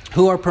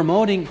who are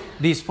promoting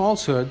these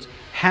falsehoods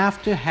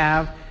have to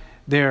have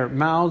their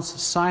mouths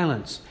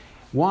silenced.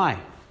 Why?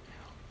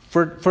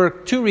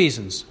 For two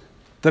reasons.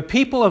 The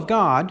people of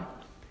God,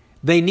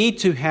 they need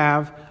to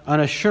have an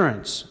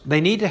assurance. They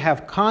need to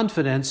have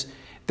confidence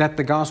that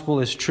the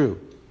gospel is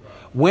true.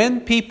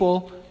 When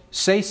people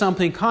say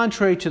something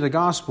contrary to the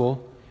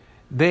gospel,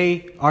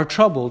 they are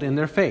troubled in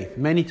their faith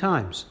many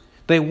times.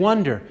 They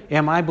wonder,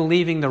 am I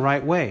believing the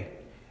right way?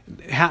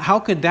 How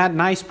could that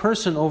nice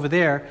person over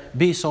there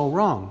be so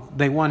wrong?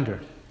 They wonder.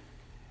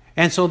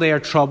 And so they are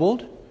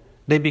troubled.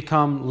 They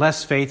become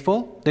less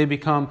faithful. They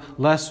become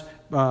less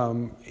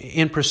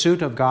in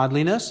pursuit of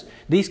godliness.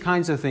 These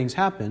kinds of things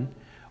happen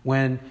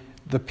when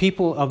the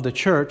people of the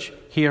church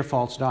hear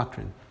false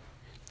doctrine.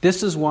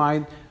 This is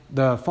why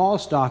the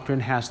false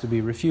doctrine has to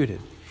be refuted.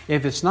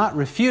 If it's not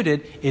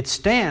refuted, it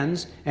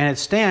stands, and it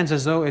stands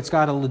as though it's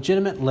got a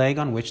legitimate leg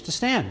on which to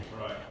stand,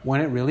 when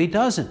it really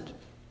doesn't.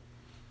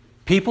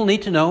 People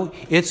need to know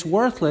it's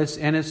worthless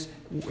and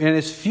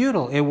it's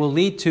futile. It will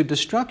lead to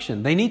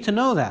destruction. They need to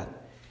know that.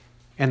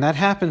 And that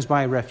happens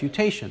by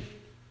refutation.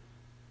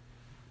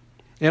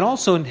 It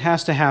also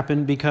has to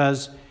happen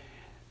because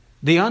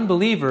the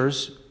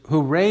unbelievers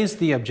who raise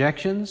the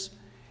objections,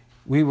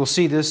 we will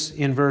see this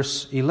in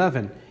verse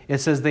 11. It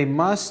says they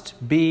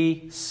must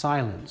be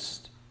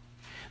silenced.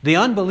 The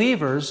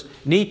unbelievers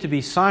need to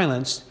be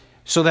silenced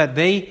so that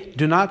they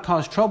do not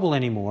cause trouble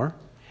anymore.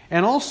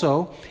 And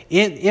also,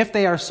 if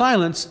they are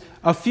silenced,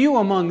 a few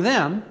among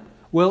them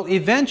will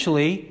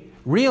eventually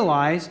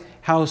realize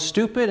how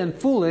stupid and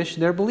foolish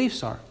their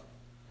beliefs are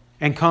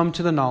and come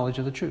to the knowledge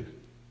of the truth.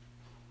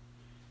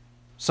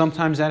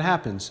 Sometimes that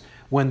happens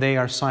when they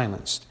are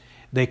silenced.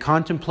 They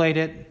contemplate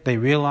it. They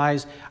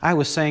realize, I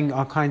was saying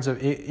all kinds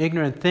of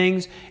ignorant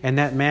things, and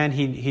that man,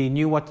 he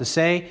knew what to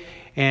say.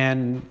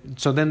 And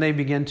so then they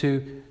begin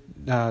to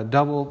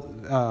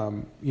go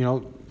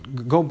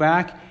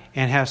back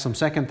and have some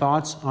second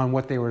thoughts on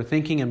what they were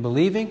thinking and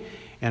believing,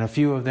 and a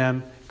few of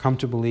them come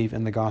to believe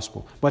in the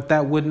gospel. But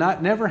that would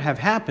never have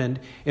happened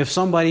if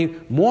somebody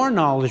more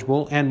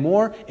knowledgeable and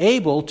more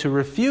able to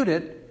refute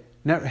it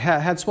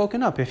had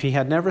spoken up. If he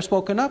had never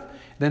spoken up,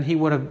 then he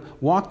would have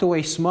walked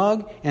away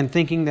smug and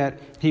thinking that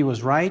he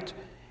was right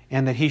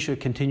and that he should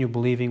continue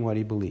believing what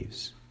he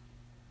believes.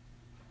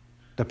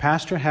 The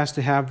pastor has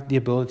to have the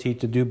ability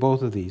to do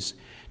both of these,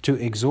 to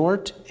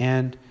exhort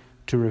and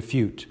to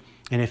refute.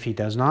 And if he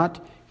does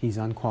not, he's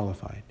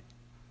unqualified.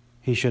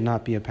 He should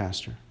not be a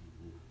pastor.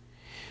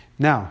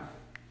 Now,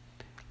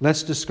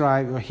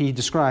 he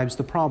describes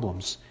the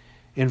problems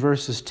in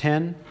verses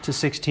 10 to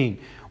 16.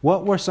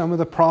 What were some of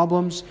the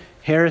problems,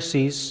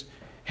 heresies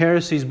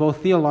both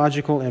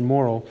theological and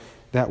moral,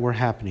 that were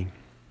happening?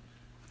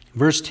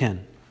 Verse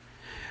 10.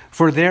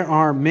 For there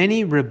are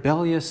many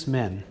rebellious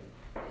men,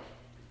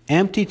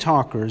 empty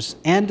talkers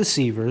and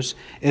deceivers,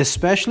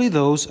 especially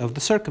those of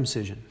the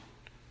circumcision.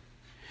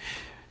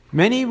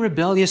 Many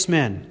rebellious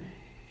men.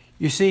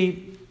 You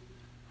see,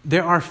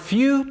 there are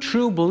few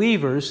true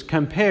believers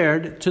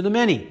compared to the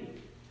many.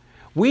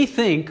 We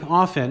think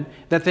often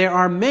that there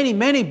are many,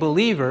 many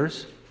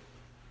believers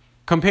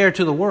compared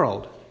to the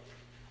world,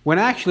 when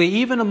actually,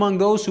 even among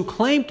those who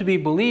claim to be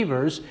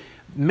believers,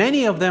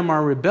 many of them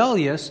are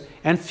rebellious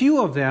and few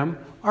of them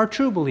are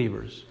true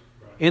believers.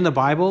 In the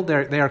Bible,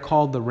 they are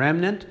called the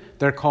remnant,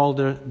 they're called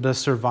the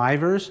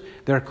survivors,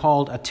 they're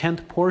called a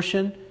tenth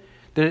portion.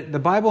 The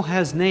Bible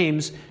has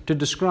names to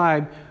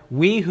describe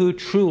we who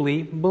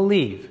truly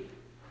believe.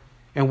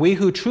 And we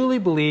who truly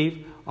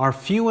believe are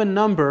few in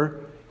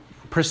number,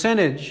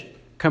 percentage,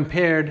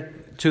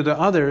 compared to the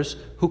others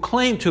who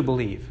claim to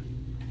believe.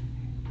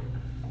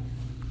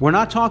 We're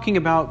not talking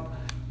about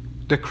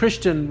the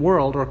Christian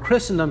world or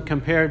Christendom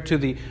compared to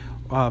the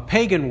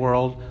pagan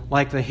world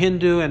like the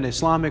Hindu and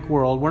Islamic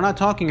world. We're not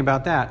talking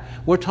about that.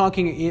 We're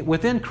talking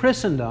within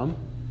Christendom,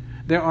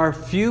 there are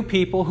few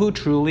people who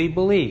truly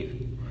believe.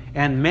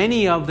 And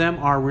many of them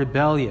are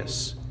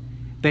rebellious.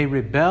 They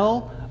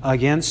rebel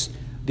against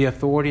the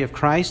authority of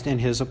Christ and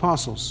His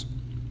apostles.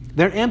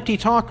 They're empty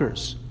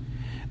talkers.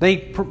 They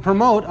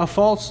promote a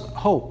false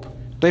hope.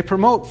 They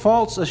promote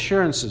false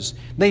assurances.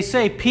 They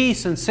say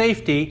peace and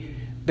safety.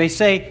 They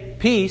say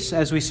peace,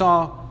 as we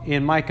saw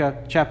in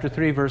Micah chapter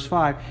 3, verse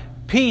 5,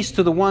 peace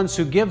to the ones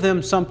who give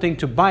them something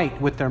to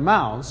bite with their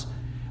mouths,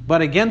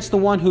 but against the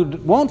one who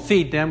won't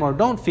feed them or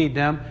don't feed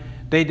them,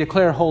 they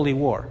declare holy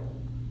war.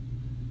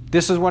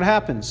 This is what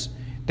happens.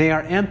 They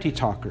are empty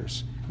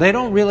talkers. They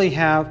don't really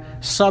have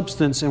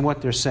substance in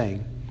what they're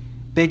saying.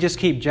 They just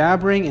keep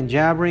jabbering and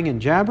jabbering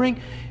and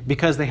jabbering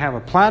because they have a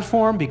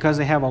platform, because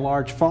they have a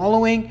large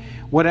following,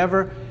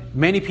 whatever.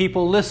 Many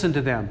people listen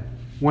to them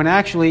when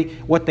actually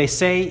what they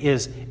say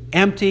is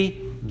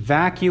empty,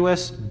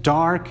 vacuous,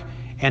 dark,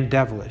 and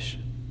devilish.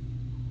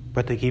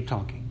 But they keep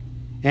talking.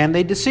 And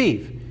they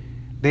deceive.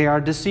 They are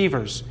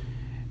deceivers.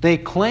 They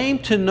claim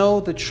to know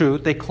the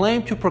truth. They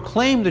claim to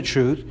proclaim the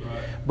truth.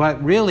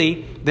 But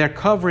really, they're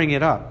covering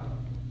it up.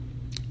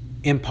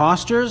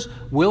 Imposters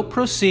will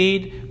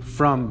proceed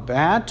from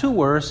bad to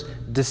worse,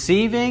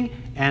 deceiving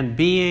and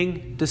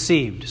being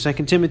deceived.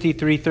 2 Timothy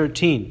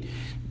 3:13.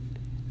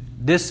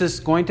 This is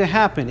going to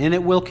happen, and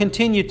it will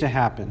continue to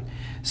happen.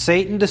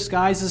 Satan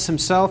disguises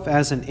himself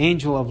as an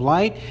angel of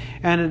light,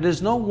 and it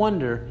is no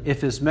wonder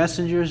if his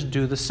messengers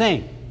do the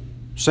same.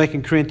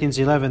 2 Corinthians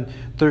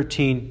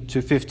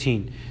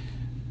 11:13-15.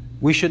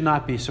 We should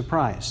not be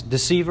surprised.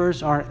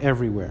 Deceivers are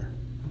everywhere.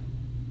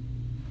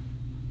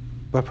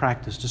 But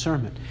practice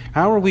discernment.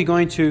 How are we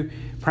going to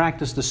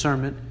practice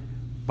discernment?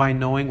 By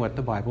knowing what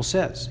the Bible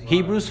says. Right.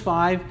 Hebrews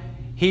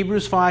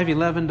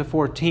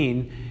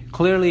 5:11-14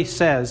 clearly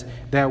says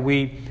that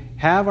we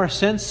have our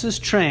senses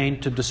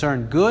trained to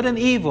discern good and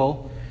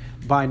evil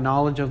by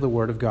knowledge of the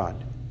Word of God.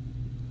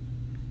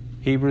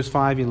 Hebrews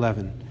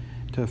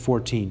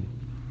 5:11-14.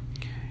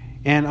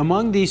 And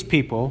among these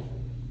people,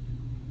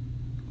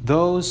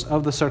 those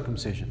of the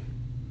circumcision.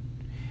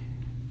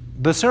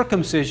 The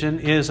circumcision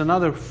is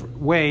another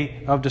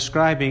way of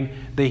describing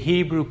the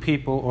Hebrew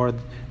people or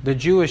the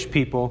Jewish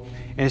people,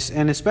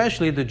 and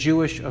especially the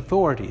Jewish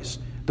authorities,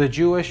 the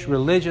Jewish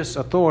religious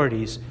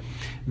authorities.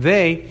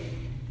 They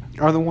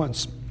are the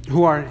ones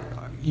who are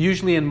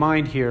usually in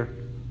mind here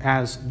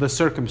as the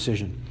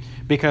circumcision,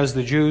 because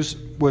the Jews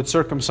would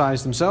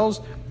circumcise themselves,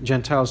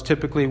 Gentiles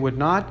typically would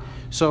not.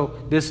 So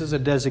this is a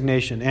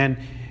designation, and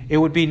it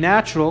would be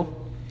natural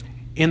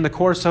in the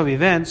course of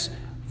events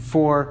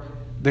for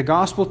the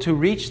gospel to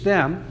reach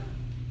them,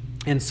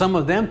 and some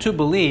of them to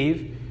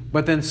believe,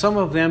 but then some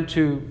of them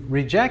to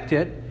reject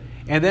it,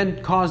 and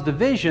then cause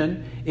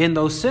division in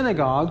those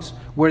synagogues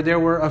where there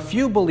were a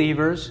few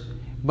believers,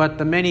 but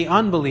the many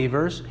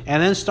unbelievers,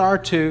 and then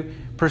start to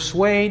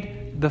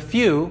persuade the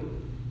few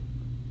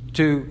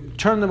to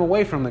turn them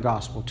away from the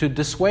gospel, to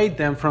dissuade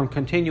them from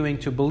continuing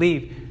to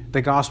believe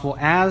the gospel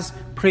as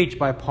preached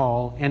by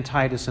Paul and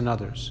Titus and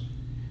others.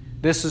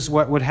 This is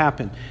what would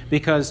happen,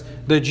 because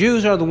the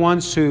Jews are the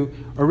ones who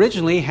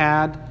originally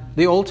had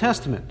the Old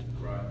Testament.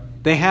 Right.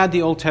 They had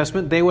the Old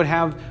Testament. They would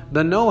have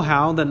the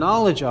know-how, the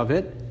knowledge of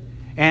it,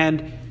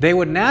 and they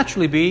would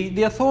naturally be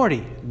the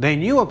authority. They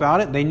knew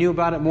about it. They knew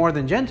about it more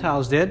than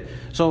Gentiles did,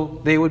 so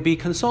they would be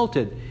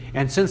consulted.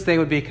 And since they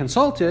would be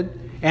consulted,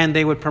 and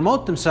they would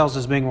promote themselves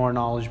as being more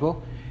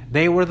knowledgeable,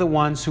 they were the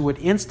ones who would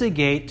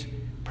instigate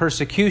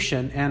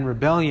persecution and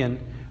rebellion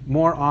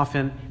more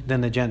often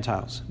than the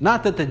Gentiles.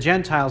 Not that the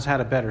Gentiles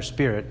had a better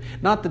spirit.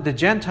 Not that the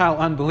Gentile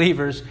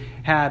unbelievers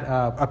had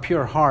a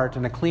pure heart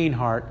and a clean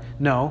heart.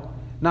 No,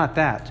 not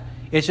that.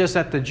 It's just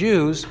that the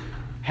Jews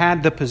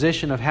had the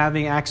position of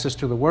having access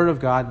to the Word of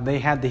God. They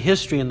had the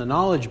history and the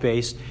knowledge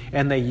base,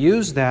 and they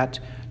used that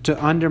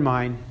to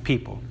undermine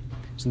people.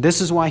 So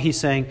this is why he's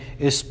saying,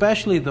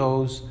 especially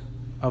those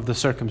of the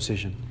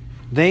circumcision.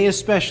 They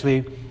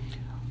especially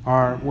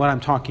are what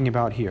I'm talking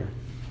about here.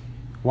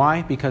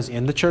 Why? Because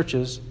in the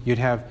churches, you'd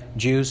have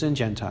Jews and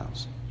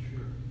Gentiles.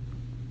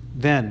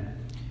 Then,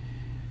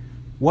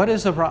 what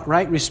is the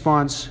right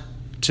response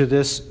to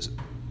this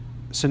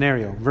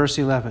scenario? Verse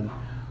 11.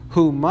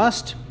 Who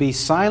must be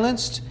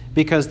silenced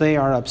because they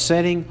are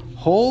upsetting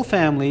whole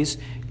families,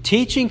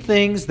 teaching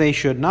things they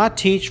should not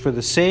teach for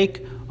the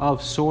sake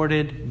of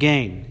sordid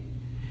gain.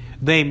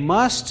 They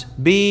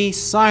must be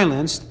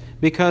silenced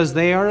because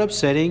they are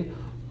upsetting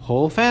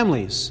whole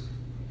families.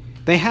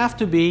 They have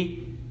to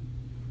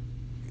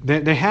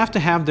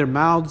have their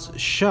mouths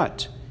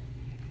shut.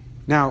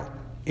 Now,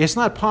 it's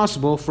not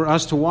possible for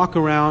us to walk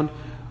around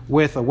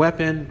with a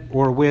weapon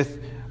or with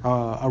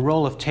a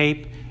roll of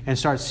tape and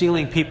start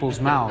sealing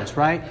people's mouths,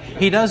 right?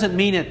 He doesn't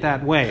mean it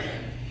that way.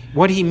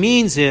 What he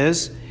means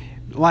is,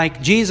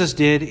 like Jesus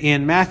did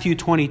in Matthew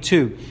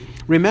 22.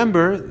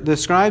 Remember, the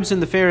scribes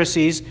and the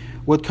Pharisees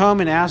would come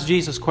and ask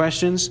Jesus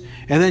questions,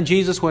 and then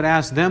Jesus would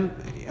ask them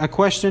a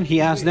question.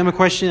 He asked them a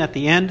question at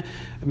the end,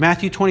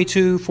 Matthew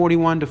 22,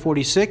 41 to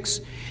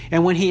 46.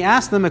 And when he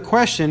asked them a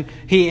question,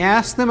 he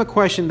asked them a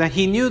question that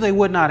he knew they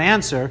would not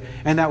answer,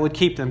 and that would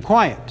keep them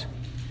quiet.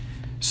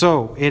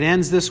 So it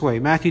ends this way,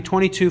 Matthew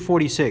 22,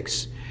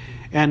 46.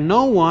 And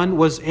no one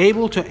was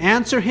able to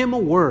answer him a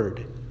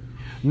word,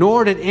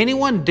 nor did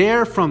anyone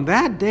dare from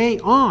that day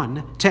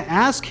on to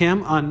ask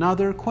him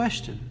another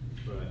question.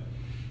 Right.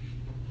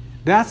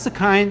 That's the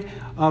kind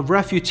of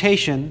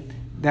refutation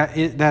that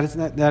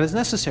is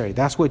necessary.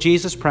 That's what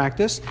Jesus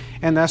practiced,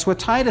 and that's what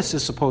Titus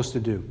is supposed to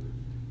do.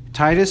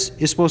 Titus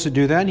is supposed to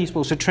do that, and he's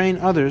supposed to train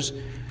others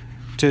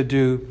to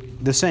do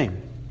the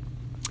same.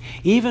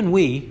 Even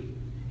we,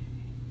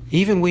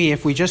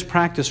 if we just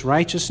practice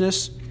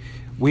righteousness,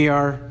 we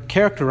are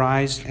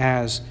characterized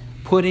as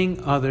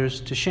putting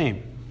others to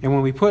shame. And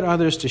when we put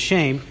others to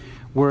shame,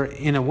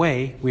 in a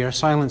way, we are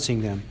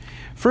silencing them.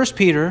 1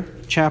 Peter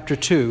chapter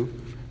 2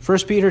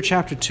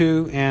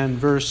 and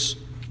verse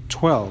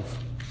 12.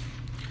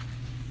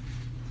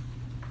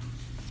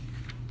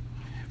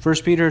 1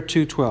 Peter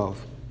 2:12.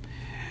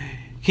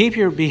 Keep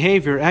your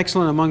behavior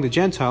excellent among the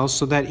Gentiles,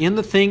 so that in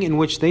the thing in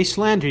which they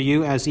slander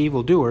you as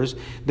evildoers,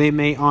 they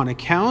may, on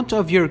account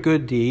of your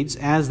good deeds,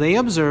 as they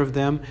observe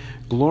them,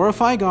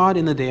 glorify God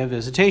in the day of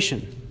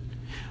visitation.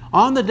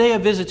 On the day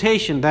of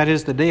visitation, that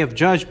is the day of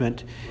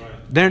judgment,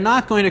 they're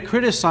not going to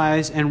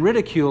criticize and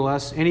ridicule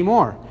us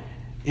anymore.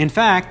 In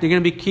fact, they're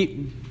going to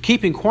be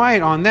keeping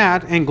quiet on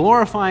that and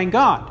glorifying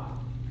God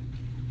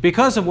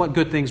because of what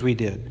good things we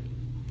did.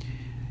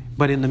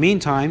 But in the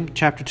meantime,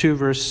 chapter 2,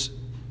 verse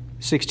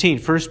 16,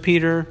 1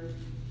 Peter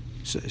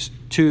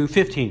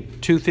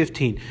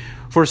 2:15.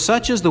 For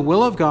such is the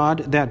will of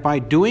God, that by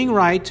doing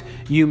right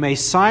you may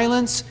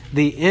silence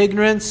the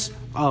ignorance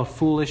of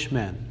foolish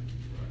men.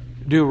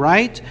 Do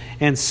right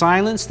and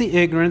silence the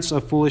ignorance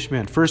of foolish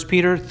men. 1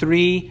 Peter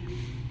 3,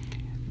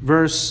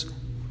 verse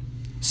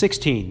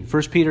 16.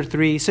 1 Peter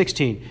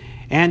 3:16.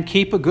 And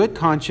keep a good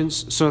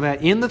conscience, so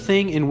that in the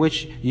thing in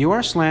which you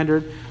are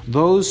slandered,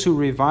 those who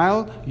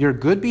revile your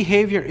good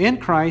behavior in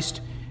Christ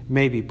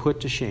may be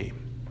put to shame.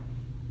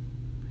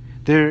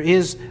 There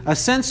is a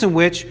sense in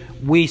which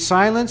we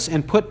silence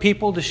and put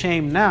people to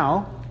shame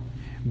now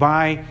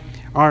by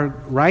our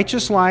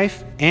righteous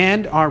life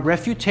and our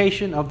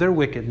refutation of their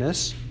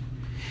wickedness.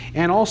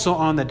 And also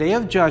on the day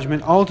of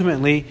judgment,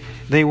 ultimately,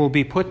 they will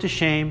be put to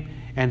shame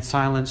and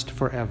silenced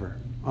forever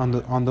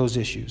on those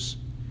issues.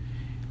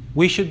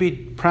 We should be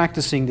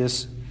practicing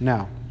this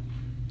now.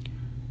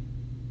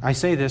 I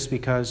say this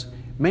because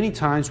many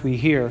times we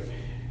hear,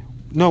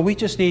 no, we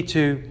just need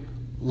to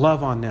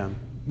love on them.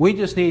 We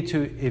just need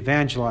to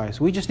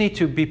evangelize. We just need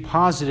to be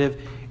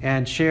positive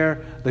and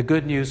share the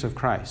good news of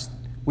Christ.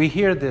 We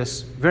hear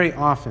this very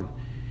often,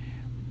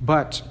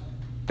 but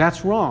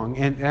that's wrong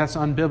and that's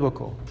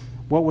unbiblical.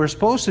 What we're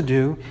supposed to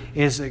do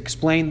is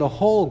explain the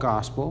whole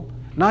gospel,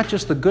 not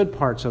just the good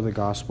parts of the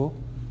gospel,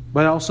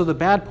 but also the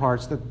bad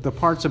parts, the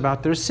parts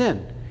about their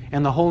sin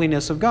and the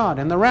holiness of God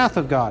and the wrath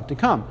of God to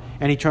come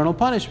and eternal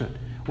punishment.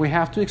 We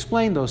have to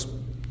explain those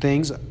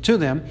things to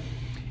them.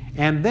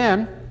 And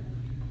then,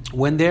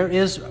 when there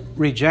is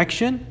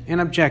rejection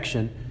and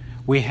objection,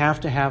 we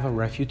have to have a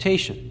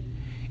refutation.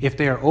 If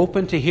they are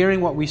open to hearing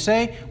what we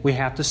say, we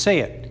have to say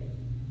it.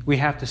 We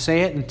have to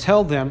say it and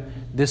tell them,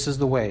 this is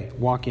the way,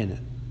 walk in it.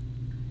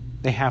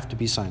 They have to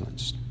be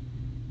silenced.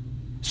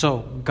 So,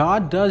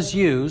 God does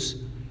use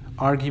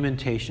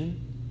argumentation.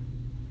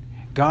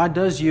 God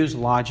does use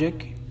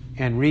logic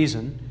and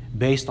reason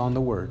based on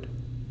the Word.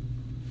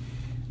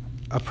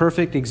 A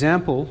perfect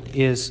example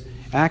is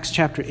Acts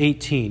chapter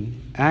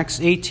 18.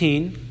 Acts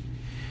 18,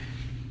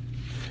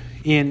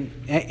 in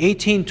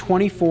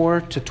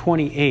 18:24 to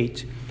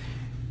 28,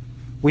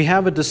 we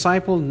have a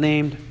disciple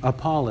named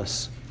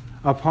Apollos.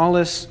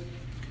 Apollos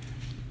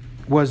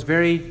was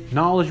very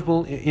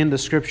knowledgeable in the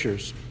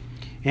Scriptures,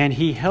 and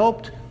he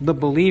helped the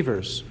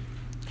believers.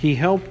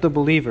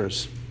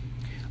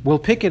 We'll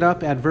pick it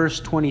up at verse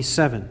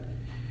 27.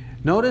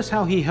 Notice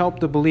how he helped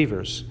the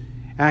believers.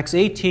 Acts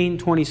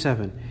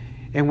 18:27.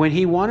 And when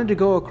he wanted to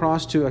go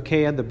across to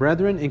Achaia, the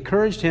brethren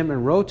encouraged him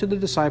and wrote to the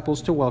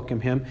disciples to welcome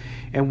him.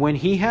 And when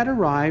he had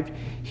arrived,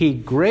 he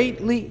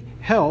greatly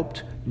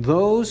helped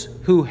those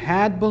who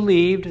had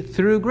believed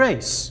through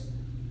grace.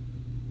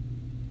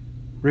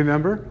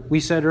 Remember, we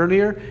said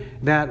earlier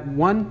that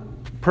one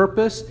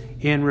purpose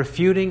in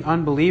refuting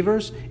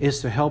unbelievers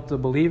is to help the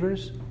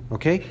believers.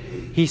 Okay?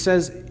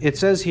 It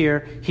says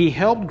here, he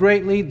helped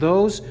greatly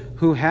those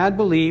who had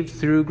believed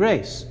through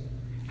grace.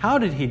 How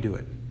did he do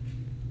it?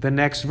 The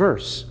next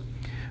verse.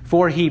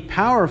 For he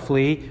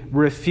powerfully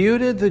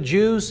refuted the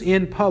Jews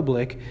in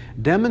public,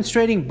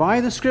 demonstrating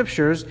by the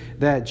Scriptures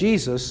that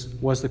Jesus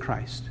was the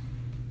Christ.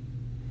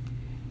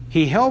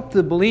 He helped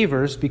the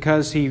believers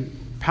because he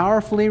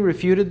powerfully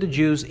refuted the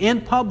Jews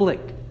in public.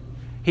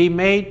 He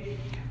made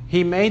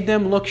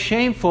them look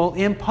shameful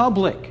in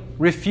public,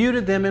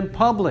 refuted them in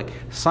public,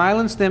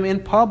 silenced them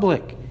in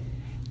public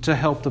to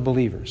help the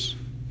believers.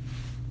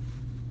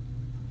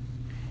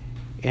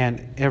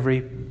 and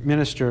every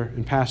minister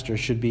and pastor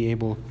should be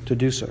able to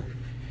do so.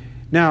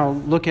 Now,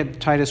 look at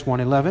Titus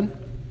 1:11.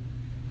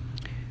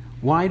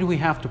 Why do we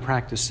have to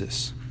practice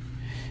this?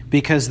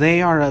 Because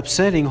they are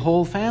upsetting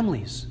whole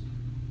families,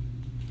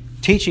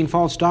 teaching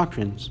false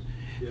doctrines,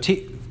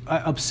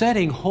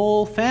 upsetting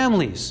whole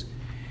families.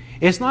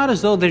 It's not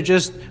as though they're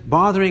just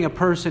bothering a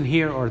person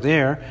here or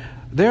there.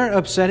 They're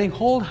upsetting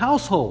whole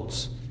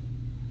households.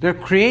 They're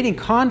creating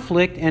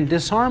conflict and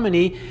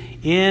disharmony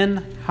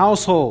in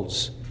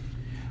households.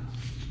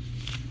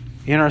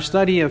 In our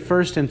study of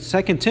 1 and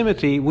 2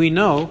 Timothy, we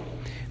know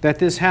that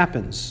this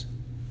happens.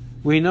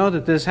 We know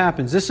that this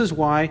happens. This is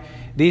why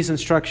these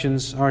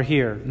instructions are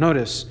here.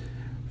 Notice,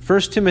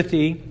 1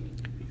 Timothy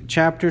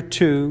chapter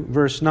 2,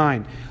 verse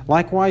 9.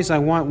 Likewise, I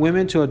want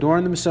women to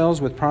adorn themselves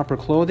with proper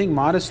clothing,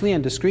 modestly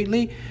and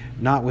discreetly,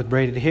 not with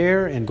braided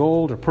hair and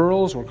gold or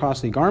pearls or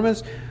costly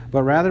garments,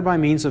 but rather by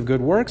means of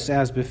good works,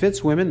 as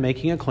befits women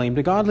making a claim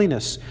to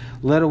godliness.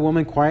 Let a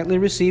woman quietly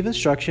receive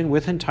instruction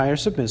with entire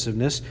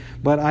submissiveness,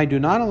 but I do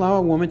not allow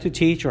a woman to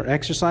teach or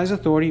exercise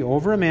authority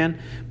over a man,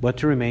 but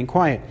to remain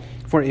quiet.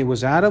 For it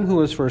was Adam who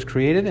was first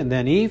created, and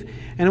then Eve,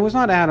 and it was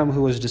not Adam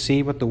who was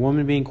deceived, but the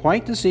woman being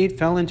quite deceived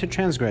fell into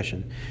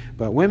transgression.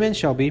 But women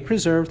shall be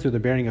preserved through the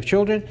bearing of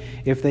children,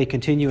 if they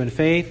continue in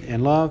faith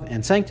and love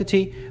and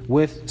sanctity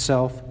with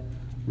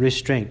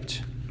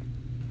self-restraint.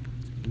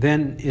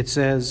 Then it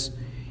says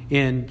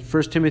in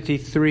 1 Timothy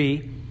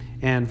 3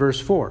 and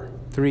verse 4,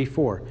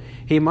 3:4,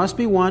 he must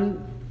be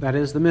one, that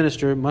is the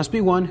minister, must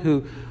be one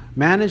who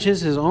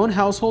manages his own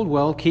household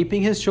well,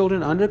 keeping his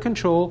children under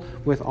control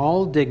with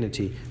all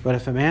dignity. But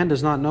if a man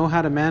does not know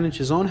how to manage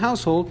his own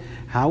household,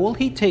 how will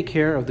he take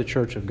care of the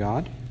church of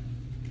God?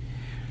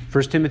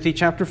 1 Timothy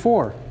chapter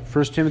 4,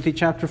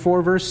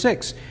 verse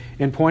 6.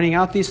 In pointing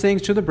out these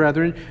things to the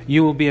brethren,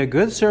 you will be a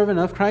good servant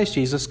of Christ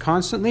Jesus,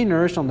 constantly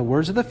nourished on the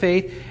words of the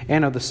faith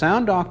and of the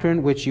sound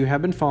doctrine which you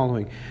have been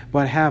following.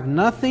 But have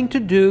nothing to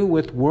do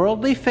with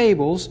worldly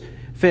fables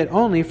fit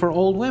only for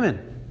old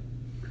women.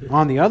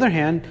 On the other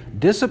hand,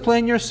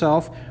 discipline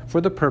yourself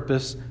for the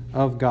purpose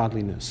of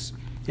godliness.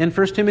 In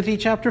 1 Timothy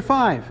chapter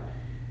 5,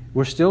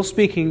 we're still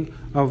speaking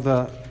of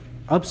the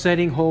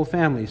upsetting whole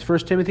families. 1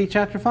 Timothy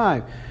chapter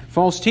 5,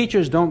 false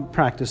teachers don't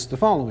practice the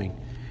following.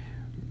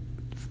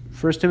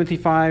 1 Timothy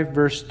 5,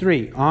 verse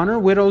 3, honor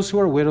widows who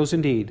are widows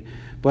indeed.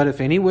 But if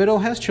any widow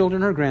has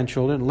children or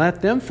grandchildren,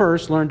 let them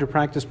first learn to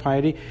practice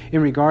piety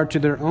in regard to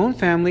their own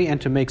family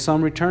and to make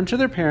some return to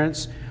their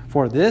parents,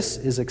 for this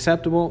is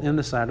acceptable in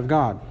the sight of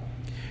God.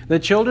 The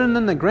children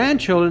and the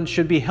grandchildren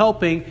should be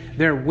helping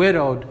their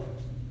widowed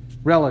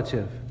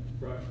relative.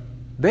 Right.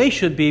 They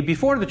should be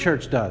before the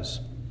church does.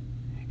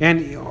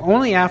 And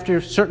only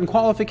after certain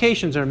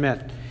qualifications are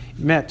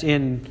met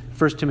in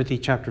 1 Timothy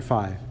chapter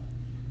 5.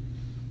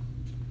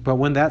 But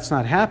when that's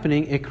not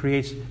happening, it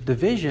creates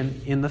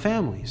division in the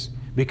families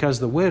because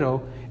the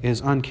widow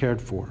is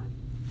uncared for.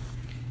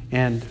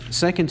 And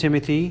 2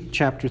 Timothy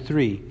chapter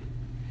 3.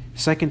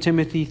 2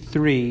 Timothy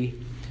 3,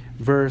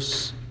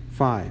 verse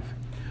 5.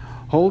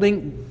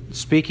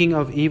 Speaking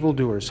of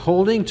evildoers,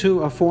 holding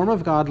to a form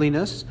of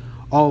godliness,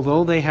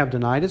 although they have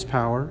denied its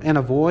power, and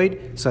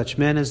avoid such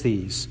men as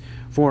these.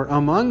 For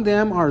among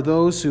them are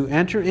those who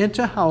enter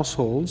into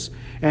households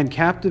and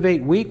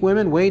captivate weak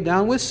women weighed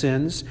down with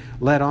sins,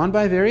 led on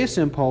by various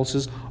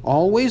impulses,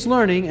 always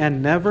learning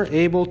and never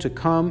able to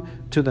come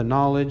to the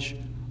knowledge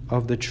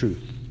of the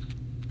truth.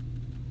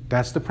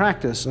 That's the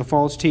practice of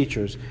false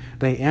teachers.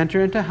 They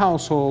enter into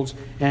households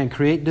and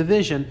create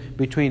division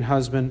between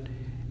husband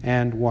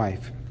and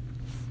wife.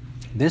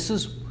 This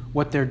is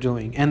what they're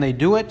doing. And they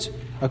do it,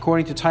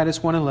 according to Titus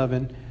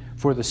 1:11,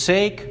 for the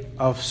sake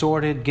of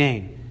sordid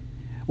gain.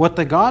 What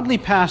the godly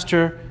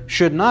pastor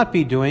should not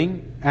be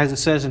doing, as it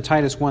says in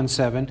Titus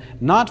 1:7,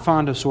 not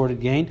fond of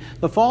sordid gain,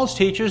 the false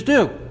teachers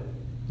do.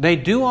 They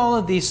do all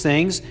of these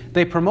things.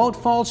 They promote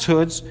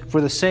falsehoods for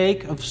the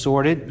sake of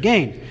sordid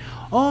gain.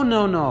 Oh,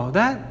 no.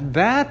 That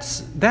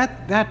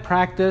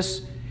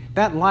practice,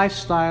 that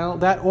lifestyle,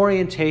 that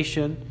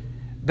orientation,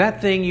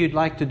 that thing you'd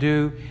like to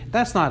do,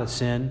 that's not a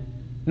sin.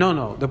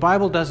 No. The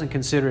Bible doesn't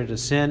consider it a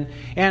sin.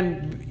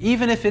 And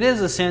even if it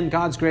is a sin,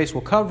 God's grace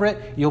will cover it.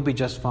 You'll be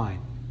just fine.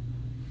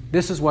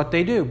 This is what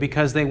they do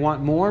because they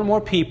want more and more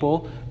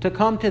people to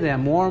come to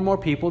them, more and more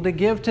people to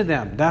give to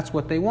them. That's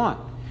what they want.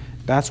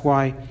 That's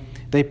why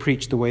they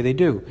preach the way they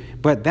do.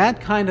 But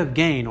that kind of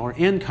gain or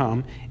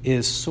income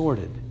is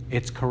sordid.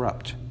 It's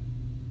corrupt.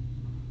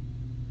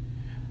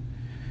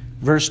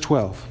 Verse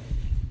 12.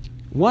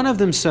 One of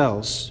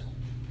themselves,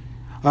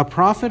 a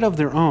prophet of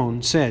their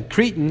own, said,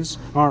 Cretans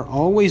are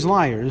always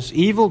liars,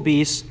 evil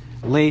beasts,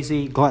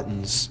 lazy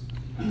gluttons.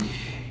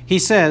 He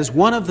says,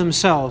 one of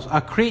themselves, a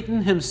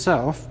Cretan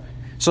himself,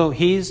 so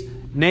he's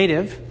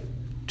native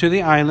to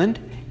the island,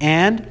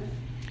 and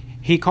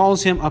he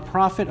calls him a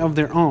prophet of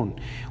their own.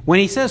 When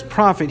he says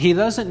prophet, he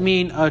doesn't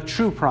mean a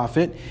true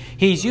prophet.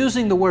 He's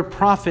using the word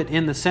prophet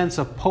in the sense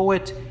of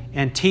poet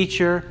and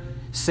teacher,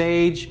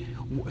 sage,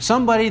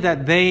 somebody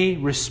that they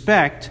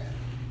respect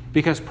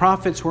because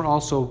prophets were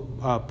also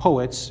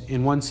poets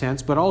in one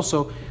sense, but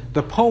also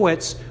the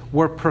poets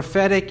were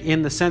prophetic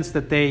in the sense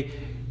that they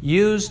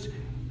used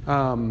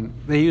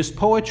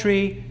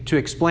poetry to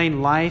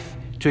explain life,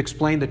 to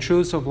explain the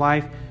truths of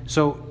life.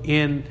 So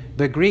in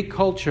the Greek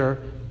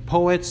culture,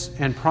 poets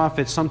and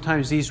prophets,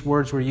 sometimes these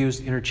words were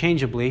used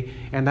interchangeably,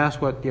 and that's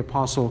what the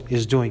apostle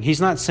is doing.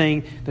 He's not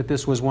saying that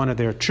this was one of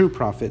their true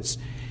prophets.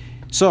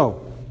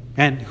 So,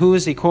 and who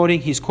is he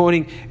quoting? He's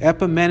quoting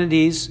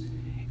Epimenides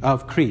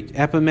of Crete.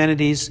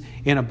 Epimenides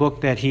in a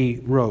book that he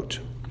wrote.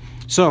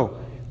 So,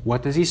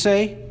 what does he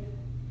say?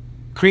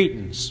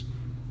 Cretans,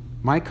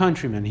 my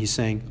countrymen, he's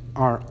saying,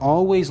 are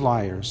always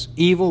liars,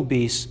 evil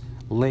beasts,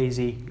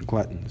 lazy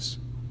gluttons.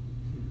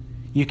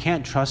 You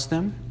can't trust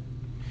them.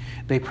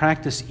 They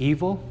practice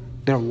evil.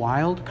 They're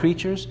wild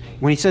creatures.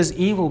 When he says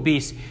evil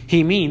beasts,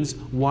 he means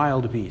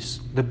wild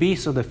beasts. The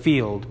beasts of the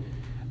field,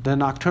 the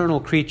nocturnal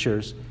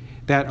creatures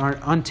that are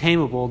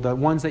untamable, the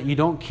ones that you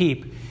don't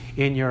keep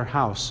in your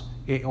house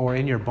or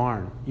in your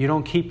barn. You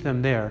don't keep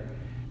them there.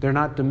 They're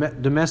not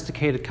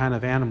domesticated kind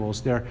of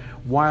animals. They're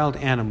wild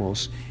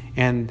animals.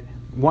 And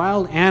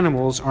wild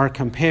animals are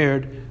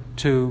compared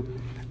to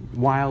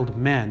wild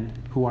men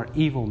who are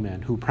evil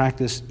men, who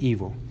practice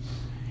evil.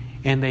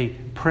 And they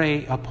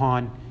prey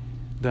upon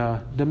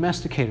the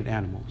domesticated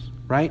animals,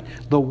 right?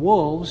 The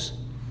wolves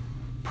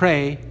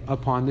prey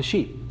upon the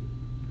sheep.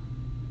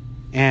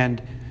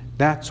 And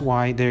that's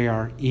why they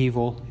are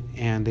evil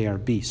and they are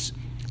beasts.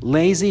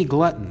 Lazy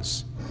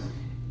gluttons.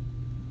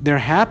 They're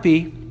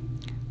happy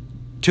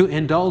to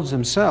indulge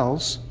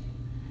themselves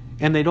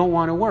and they don't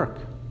want to work.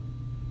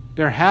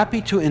 They're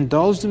happy to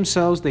indulge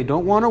themselves. They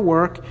don't want to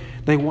work.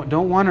 They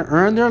don't want to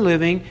earn their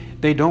living.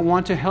 They don't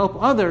want to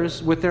help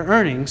others with their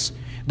earnings.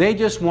 They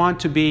just want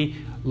to be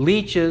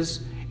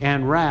leeches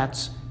and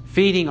rats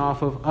feeding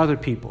off of other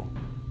people.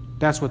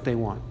 That's what they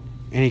want.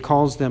 And he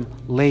calls them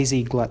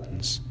lazy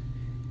gluttons.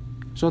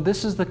 So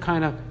this is the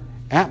kind of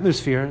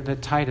atmosphere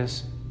that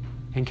Titus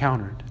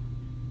encountered.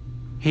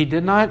 He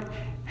did not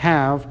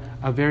have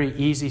a very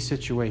easy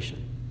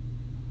situation.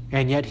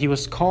 And yet he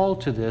was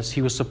called to this.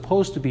 He was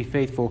supposed to be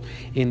faithful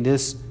in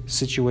this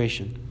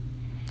situation.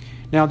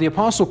 Now the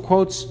apostle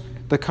quotes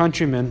the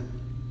countrymen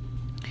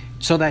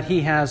so that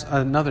he has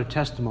another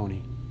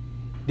testimony.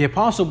 The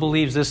apostle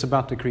believes this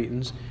about the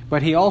Cretans,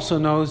 but he also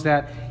knows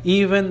that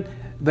even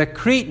the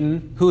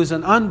Cretan, who is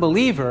an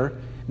unbeliever,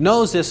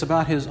 knows this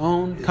about his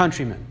own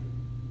countrymen.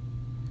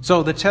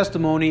 So the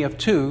testimony of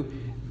two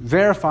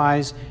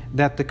verifies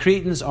that the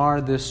Cretans are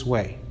this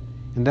way.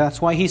 And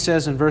that's why he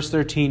says in verse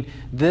 13,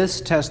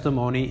 this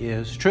testimony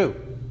is true.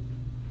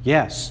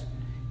 Yes,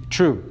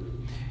 true.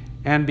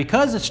 And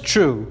because it's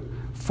true,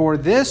 for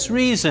this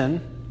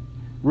reason,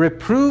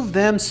 reprove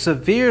them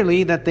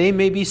severely that they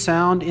may be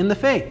sound in the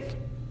faith.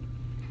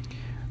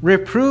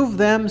 Reprove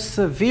them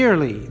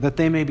severely that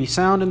they may be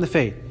sound in the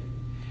faith.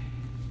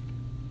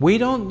 We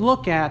don't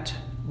look at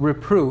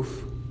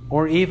reproof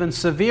or even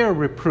severe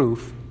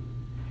reproof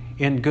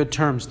in good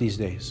terms these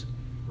days.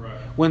 Right.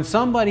 When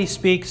somebody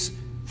speaks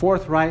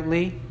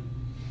forthrightly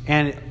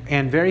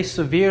and very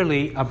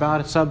severely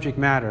about a subject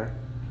matter,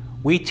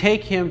 we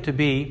take him to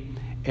be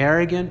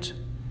arrogant.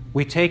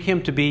 We take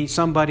him to be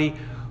somebody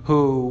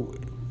who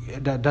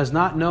does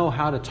not know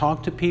how to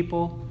talk to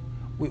people.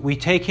 We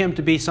take him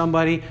to be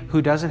somebody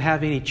who doesn't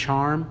have any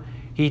charm.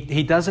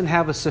 He doesn't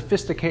have a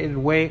sophisticated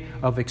way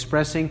of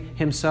expressing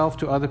himself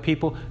to other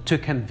people to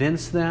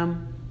convince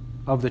them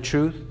of the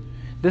truth.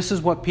 This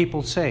is what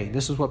people say.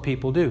 This is what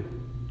people do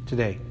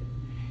today.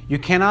 You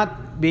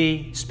cannot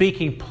be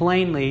speaking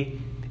plainly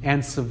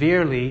and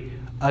severely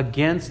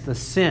against the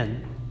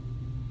sin.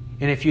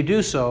 And if you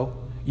do so,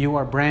 you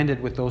are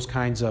branded with those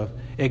kinds of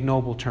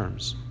ignoble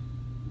terms.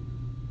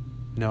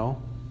 No.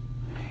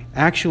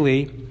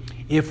 Actually,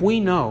 if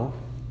we know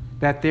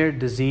that their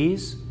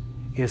disease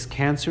is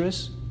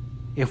cancerous,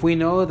 if we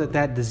know that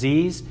that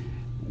disease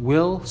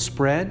will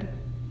spread,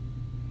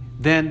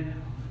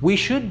 then we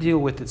should deal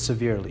with it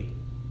severely.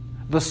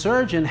 The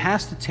surgeon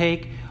has to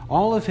take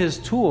all of his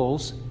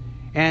tools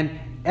and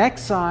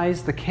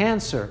excise the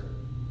cancer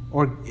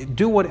or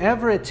do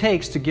whatever it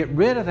takes to get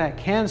rid of that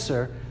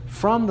cancer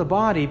from the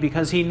body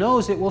because he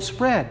knows it will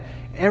spread.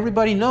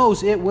 Everybody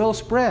knows it will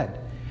spread.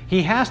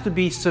 He has to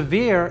be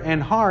severe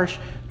and harsh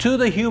to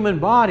the human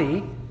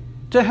body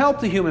to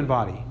help the human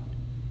body.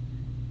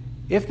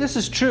 If this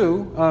is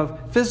true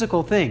of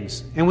physical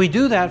things, and we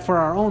do that for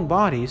our own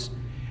bodies,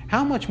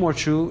 how much more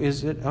true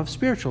is it of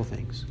spiritual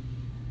things?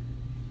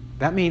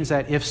 That means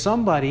that if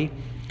somebody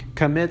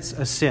commits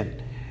a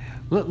sin,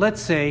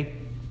 let's say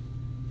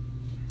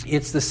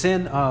it's the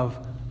sin of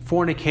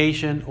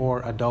fornication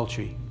or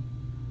adultery.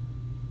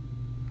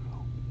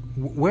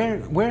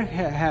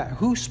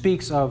 Who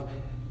speaks of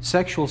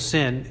sexual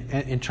sin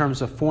in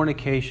terms of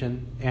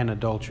fornication and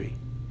adultery?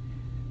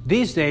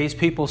 These days,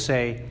 people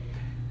say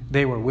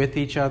they were with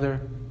each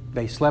other,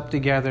 they slept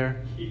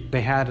together,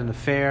 they had an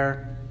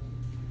affair,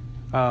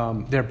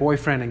 their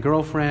boyfriend and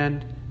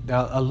girlfriend,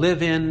 a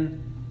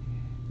live-in,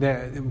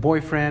 their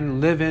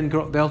boyfriend, live-in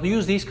girl. They'll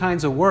use these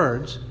kinds of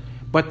words,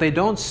 But they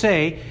don't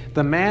say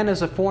the man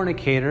is a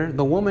fornicator,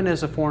 the woman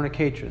is a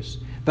fornicatress.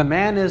 The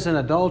man is an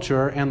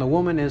adulterer and the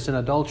woman is an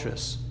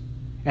adulteress.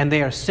 And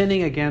they are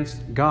sinning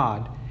against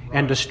God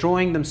and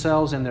destroying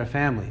themselves and their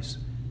families.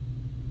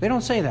 They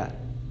don't say that.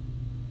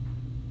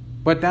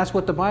 But that's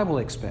what the Bible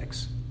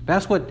expects.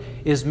 That's what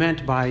is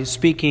meant by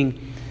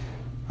speaking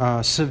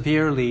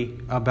severely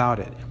about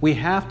it. We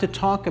have to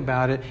talk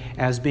about it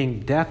as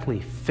being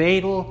deathly,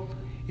 fatal,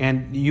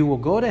 and you will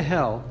go to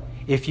hell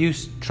if you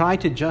try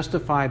to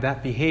justify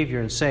that behavior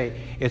and say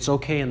it's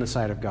okay in the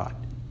sight of God.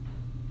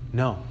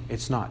 No,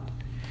 it's not.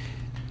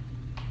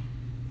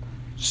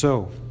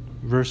 So,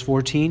 verse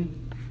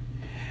 14,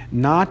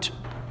 not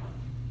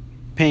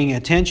paying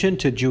attention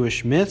to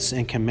Jewish myths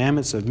and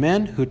commandments of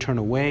men who turn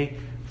away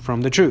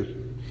from the truth.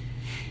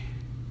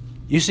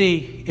 You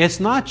see, it's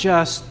not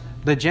just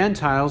the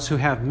Gentiles who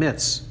have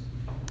myths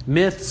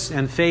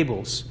and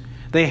fables.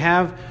 They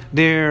have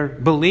their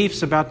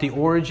beliefs about the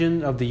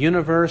origin of the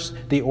universe,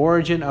 the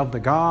origin of the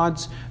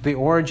gods, the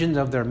origins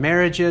of their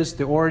marriages,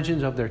 the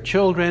origins of their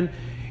children,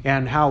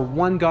 and how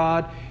one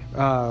God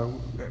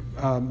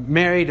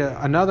married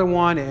another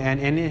one,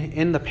 and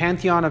in the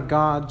pantheon of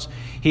gods,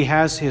 he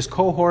has his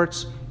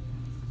cohorts,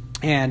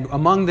 and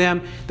among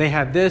them they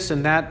have this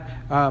and that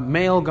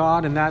male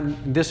god and that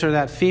this or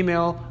that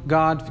female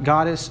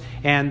goddess,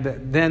 and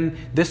then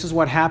this is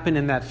what happened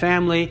in that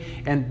family,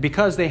 and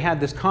because they had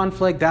this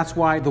conflict, that's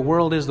why the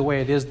world is the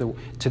way it is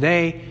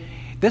today.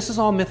 This is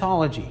all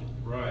mythology.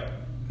 Right.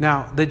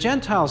 Now, the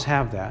Gentiles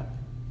have that,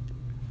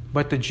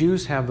 but the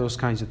Jews have those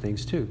kinds of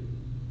things too.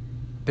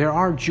 There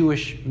are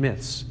Jewish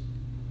myths.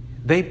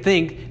 They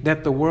think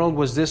that the world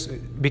was this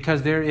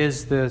because there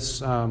is this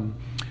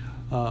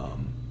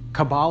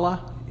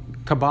Kabbalah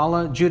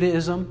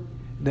Judaism.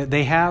 That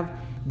they have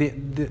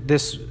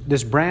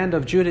this brand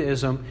of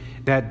Judaism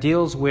that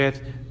deals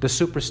with the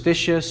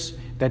superstitious,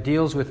 that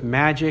deals with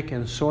magic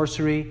and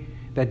sorcery,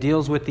 that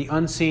deals with the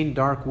unseen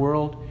dark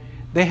world.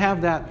 They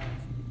have that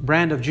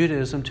brand of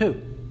Judaism too,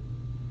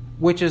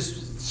 which is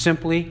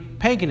simply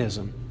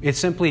paganism. It's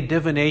simply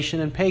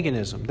divination and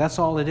paganism. That's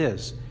all it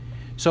is.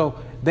 So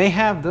they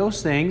have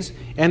those things,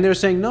 and they're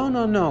saying,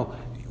 no.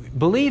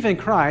 Believe in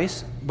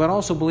Christ, but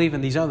also believe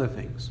in these other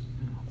things.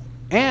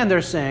 And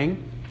they're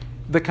saying,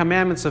 the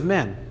commandments of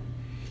men.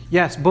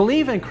 Yes,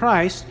 believe in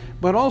Christ,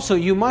 but also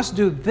you must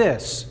do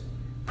this.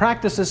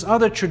 Practice this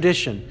other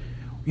tradition.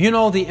 You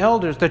know, the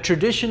elders, the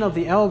tradition of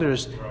the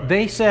elders,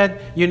 they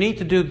said you need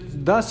to do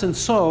thus and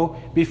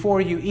so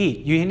before you eat.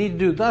 You need to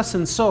do thus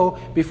and so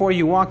before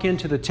you walk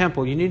into the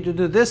temple. You need to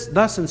do this,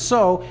 thus and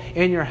so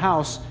in your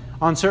house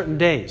on certain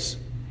days.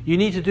 You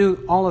need to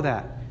do all of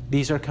that.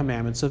 These are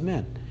commandments of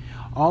men.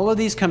 All of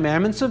these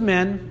commandments of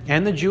men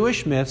and the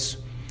Jewish myths,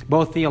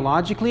 both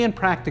theologically and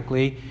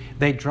practically,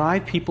 they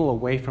drive people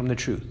away from the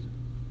truth.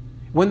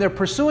 When they're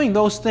pursuing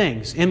those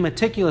things in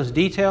meticulous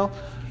detail,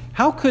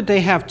 how could they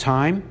have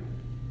time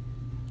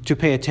to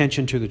pay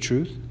attention to the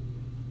truth?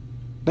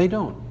 They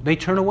don't. They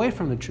turn away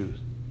from the truth.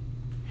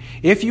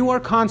 If you are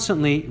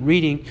constantly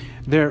reading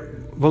their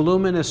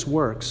voluminous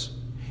works,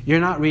 you're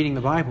not reading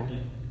the Bible,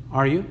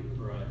 are you?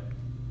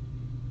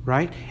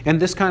 Right? And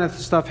this kind of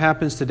stuff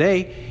happens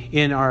today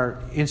in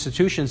our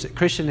institutions,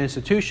 Christian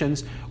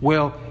institutions.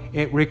 Will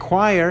it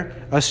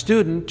require a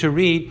student to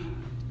read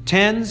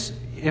tens,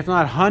 if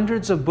not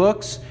hundreds of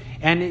books,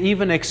 and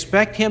even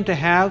expect him to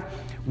have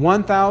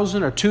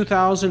 1,000 or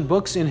 2,000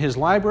 books in his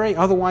library?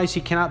 Otherwise,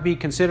 he cannot be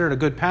considered a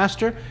good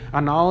pastor,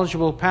 a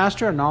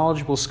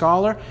knowledgeable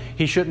scholar.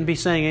 He shouldn't be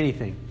saying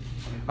anything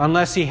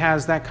unless he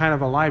has that kind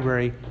of a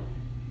library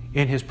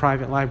in his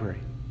private library.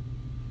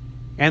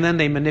 And then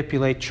they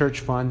manipulate church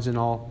funds and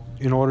all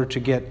in order to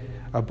get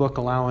a book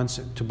allowance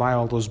to buy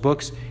all those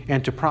books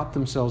and to prop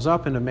themselves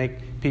up and to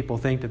make people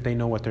think that they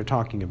know what they're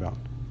talking about.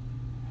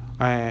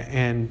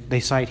 And they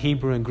cite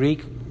Hebrew and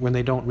Greek when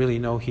they don't really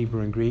know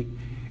Hebrew and Greek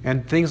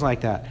and things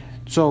like that.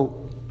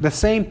 So the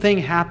same thing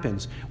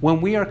happens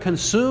when we are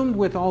consumed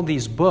with all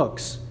these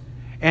books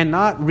and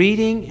not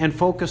reading and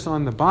focused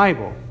on the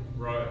Bible.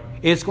 Right.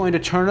 It's going to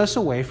turn us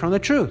away from the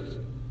truth.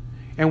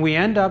 And we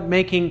end up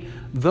making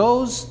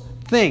those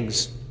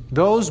things,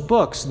 those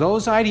books,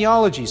 those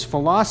ideologies,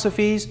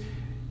 philosophies,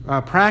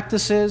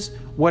 practices,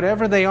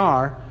 whatever they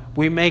are,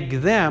 we make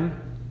them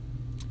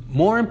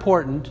more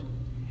important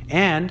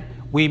and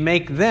we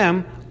make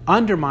them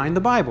undermine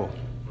the Bible.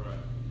 Right.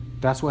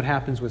 That's what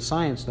happens with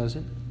science, does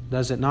it?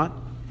 Does it not?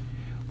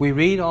 We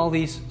read all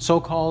these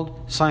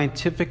so-called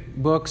scientific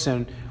books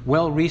and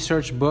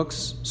well-researched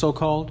books,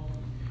 so-called.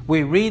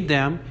 We read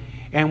them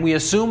and we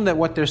assume that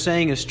what they're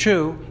saying is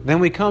true. Then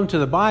we come to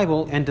the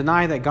Bible and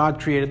deny that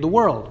God created the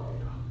world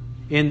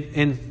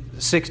in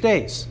 6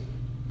 days.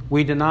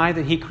 We deny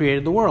that He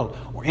created the world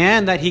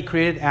and that He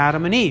created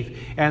Adam and Eve.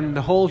 And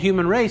the whole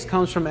human race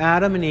comes from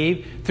Adam and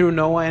Eve through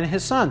Noah and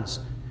his sons.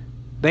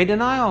 They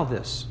deny all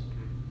this.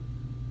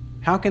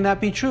 How can that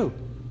be true?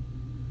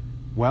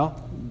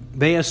 Well,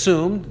 they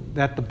assumed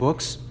that the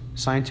books,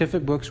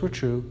 scientific books, were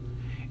true,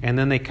 and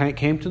then they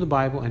came to the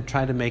Bible and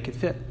tried to make it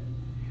fit.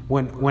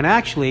 when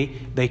actually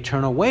they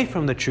turn away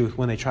from the truth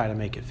when they try to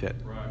make it fit.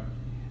 Right.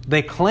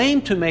 They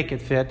claim to make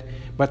it fit,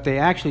 but they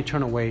actually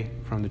turn away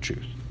from the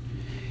truth.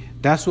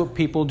 That's what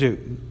people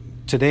do.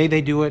 Today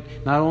they do it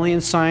not only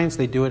in science,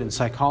 they do it in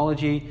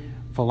psychology,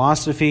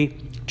 philosophy,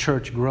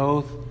 church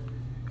growth,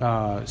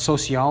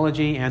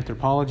 sociology,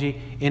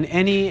 anthropology, in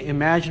any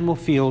imaginable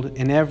field,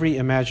 in every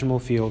imaginable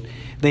field.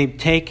 They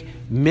take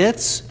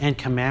myths and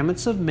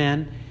commandments of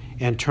men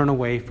and turn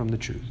away from the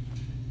truth.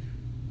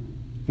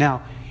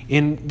 Now,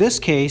 in this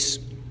case,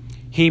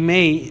 he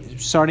may,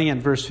 starting at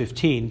verse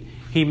 15,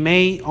 he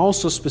may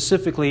also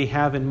specifically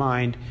have in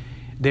mind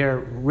their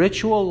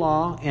ritual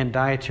law and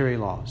dietary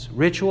laws.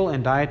 Ritual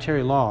and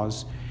dietary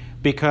laws,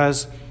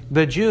 because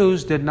the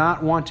Jews did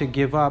not want to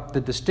give up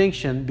the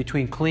distinction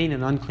between clean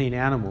and unclean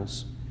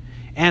animals,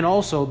 and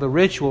also the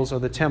rituals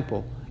of the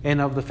temple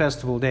and of the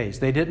festival days.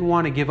 They didn't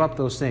want to give up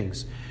those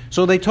things.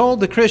 So they told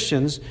the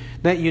Christians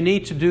that you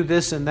need to do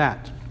this and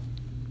that.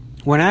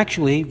 When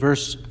actually,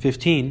 verse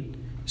 15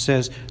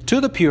 says,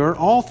 "To the pure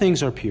all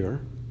things are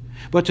pure,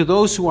 but to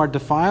those who are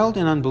defiled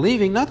and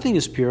unbelieving nothing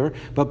is pure,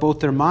 but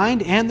both their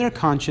mind and their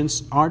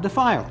conscience are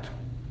defiled."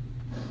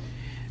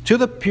 To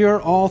the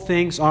pure all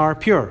things are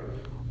pure.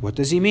 What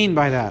does he mean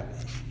by that?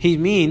 He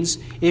means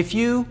if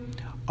you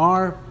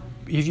are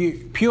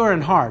pure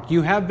in heart,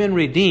 you have been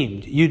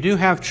redeemed, you do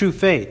have true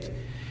faith,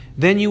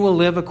 then you will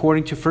live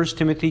according to 1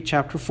 Timothy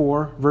chapter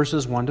 4,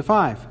 verses 1 to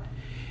 5,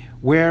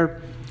 where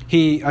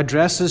he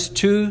addresses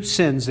two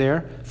sins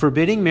there,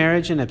 forbidding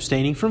marriage and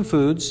abstaining from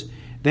foods.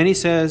 Then he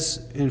says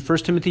in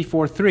 1 Timothy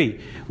 4:3,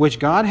 which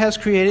God has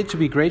created to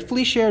be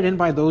gratefully shared in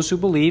by those who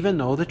believe and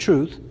know the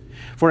truth.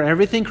 For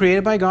everything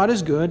created by God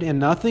is good, and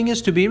nothing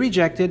is to be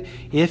rejected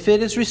if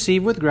it is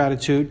received with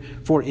gratitude,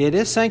 for it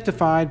is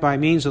sanctified by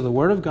means of the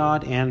Word of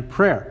God and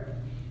prayer.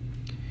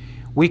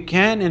 We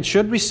can and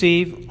should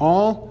receive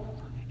all,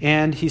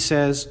 and he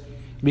says,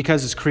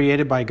 because it's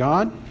created by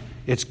God,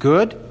 it's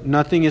good,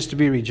 nothing is to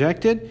be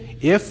rejected.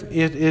 If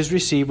it is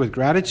received with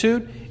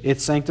gratitude,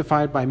 it's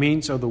sanctified by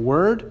means of the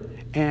Word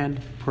and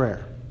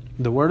prayer.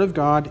 The Word of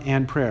God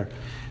and prayer.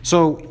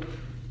 So,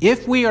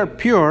 if we are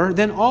pure,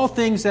 then all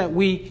things that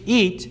we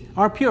eat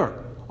are pure.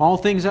 All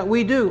things that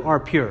we do are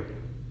pure.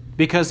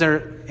 Because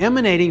they're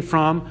emanating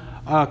from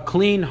a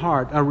clean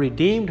heart, a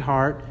redeemed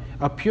heart,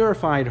 a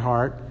purified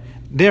heart.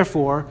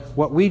 Therefore,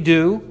 what we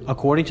do,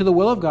 according to the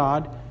will of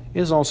God,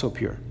 is also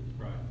pure.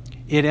 Right.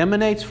 It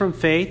emanates from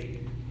faith.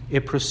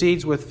 It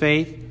proceeds with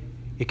faith.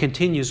 It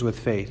continues with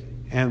faith.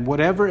 And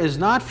whatever is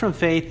not from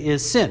faith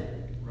is sin.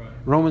 Right.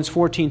 Romans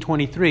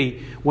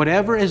 14:23,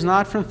 whatever is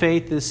not from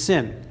faith is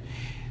sin.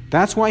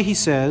 That's why he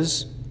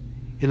says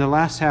in the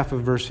last half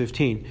of verse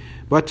 15,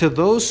 but to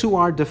those who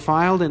are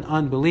defiled and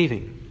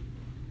unbelieving.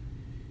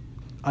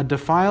 A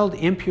defiled,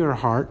 impure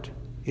heart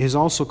is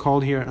also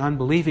called here an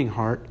unbelieving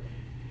heart.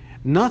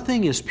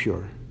 Nothing is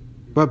pure,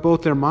 but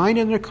both their mind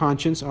and their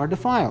conscience are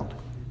defiled.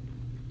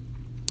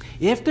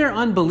 If they're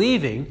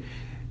unbelieving,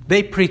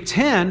 they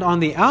pretend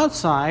on the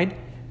outside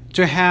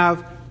to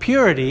have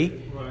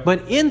purity, right,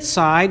 but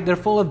inside they're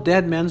full of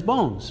dead men's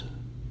bones.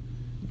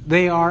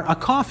 They are a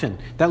coffin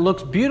that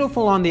looks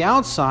beautiful on the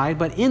outside,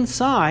 but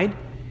inside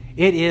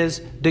it is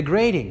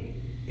degrading.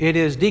 It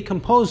is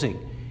decomposing.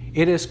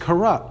 It is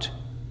corrupt.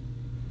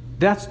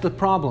 That's the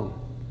problem.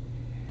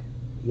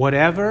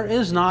 Whatever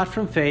is not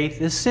from faith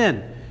is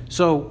sin.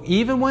 So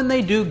even when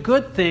they do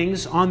good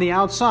things on the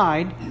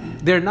outside,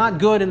 they're not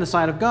good in the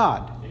sight of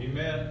God.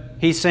 Amen.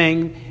 He's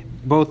saying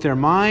both their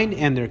mind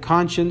and their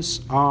conscience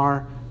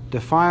are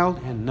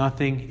defiled and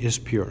nothing is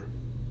pure.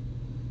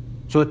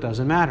 So it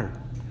doesn't matter.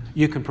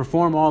 You can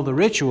perform all the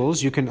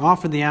rituals, you can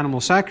offer the animal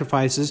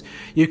sacrifices,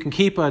 you can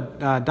keep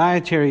a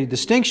dietary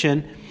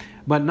distinction,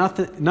 but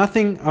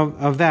nothing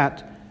of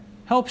that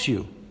helps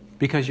you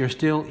because you're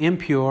still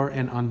impure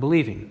and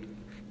unbelieving.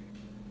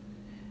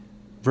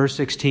 Verse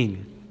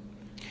 16.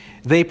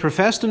 They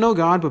profess to know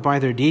God, but by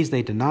their deeds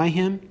they deny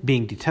Him,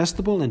 being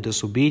detestable and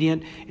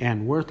disobedient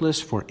and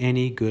worthless for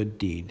any good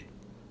deed.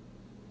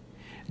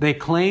 They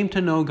claim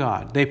to know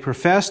God. They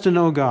profess to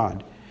know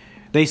God.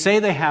 They say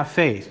they have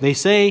faith. They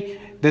say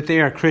that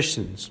they are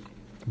Christians,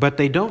 but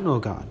they don't know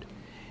God.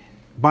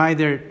 By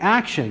their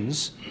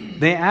actions,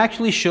 they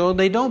actually show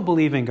they don't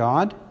believe in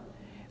God.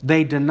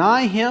 They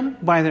deny Him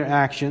by their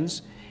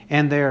actions,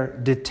 and they're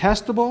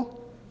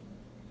detestable.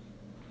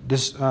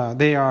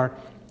 They are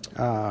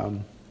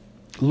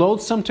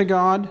loathsome to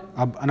God,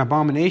 an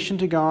abomination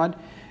to God,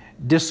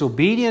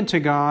 disobedient to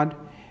God,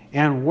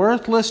 and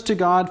worthless to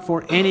God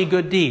for any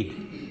good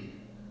deed.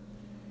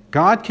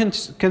 God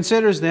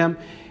considers them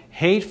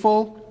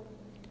hateful,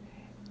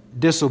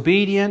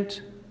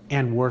 disobedient,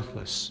 and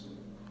worthless.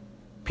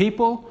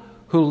 People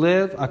who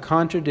live a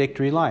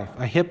contradictory life,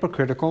 a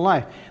hypocritical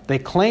life. They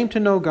claim to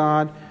know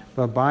God,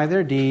 but by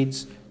their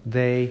deeds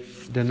they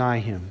deny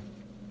Him.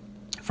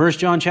 1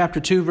 John chapter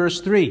 2, verse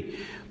 3.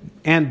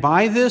 And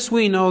by this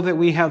we know that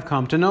we have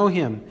come to know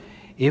Him,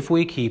 if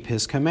we keep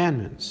His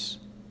commandments.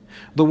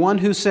 The one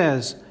who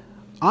says,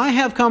 I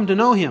have come to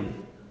know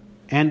Him,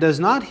 and does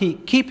not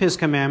keep his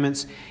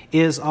commandments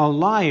is a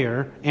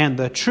liar, and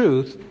the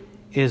truth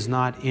is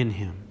not in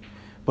him.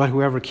 But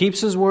whoever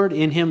keeps his word,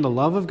 in him the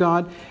love of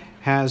God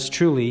has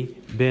truly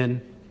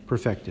been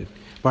perfected.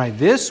 By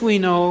this we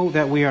know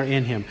that we are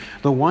in him.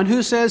 The one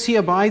who says he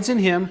abides in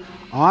him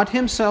ought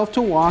himself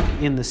to walk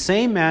in the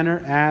same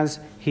manner as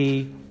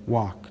he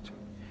walked.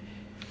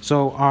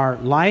 So our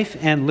life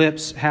and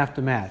lips have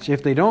to match.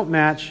 If they don't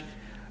match,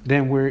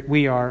 then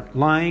we are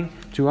lying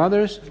to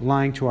others,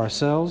 lying to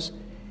ourselves,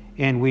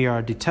 and we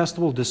are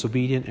detestable,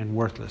 disobedient, and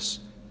worthless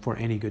for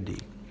any good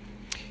deed.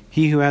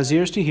 He who has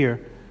ears to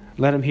hear,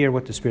 let him hear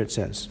what the Spirit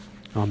says.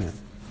 Amen.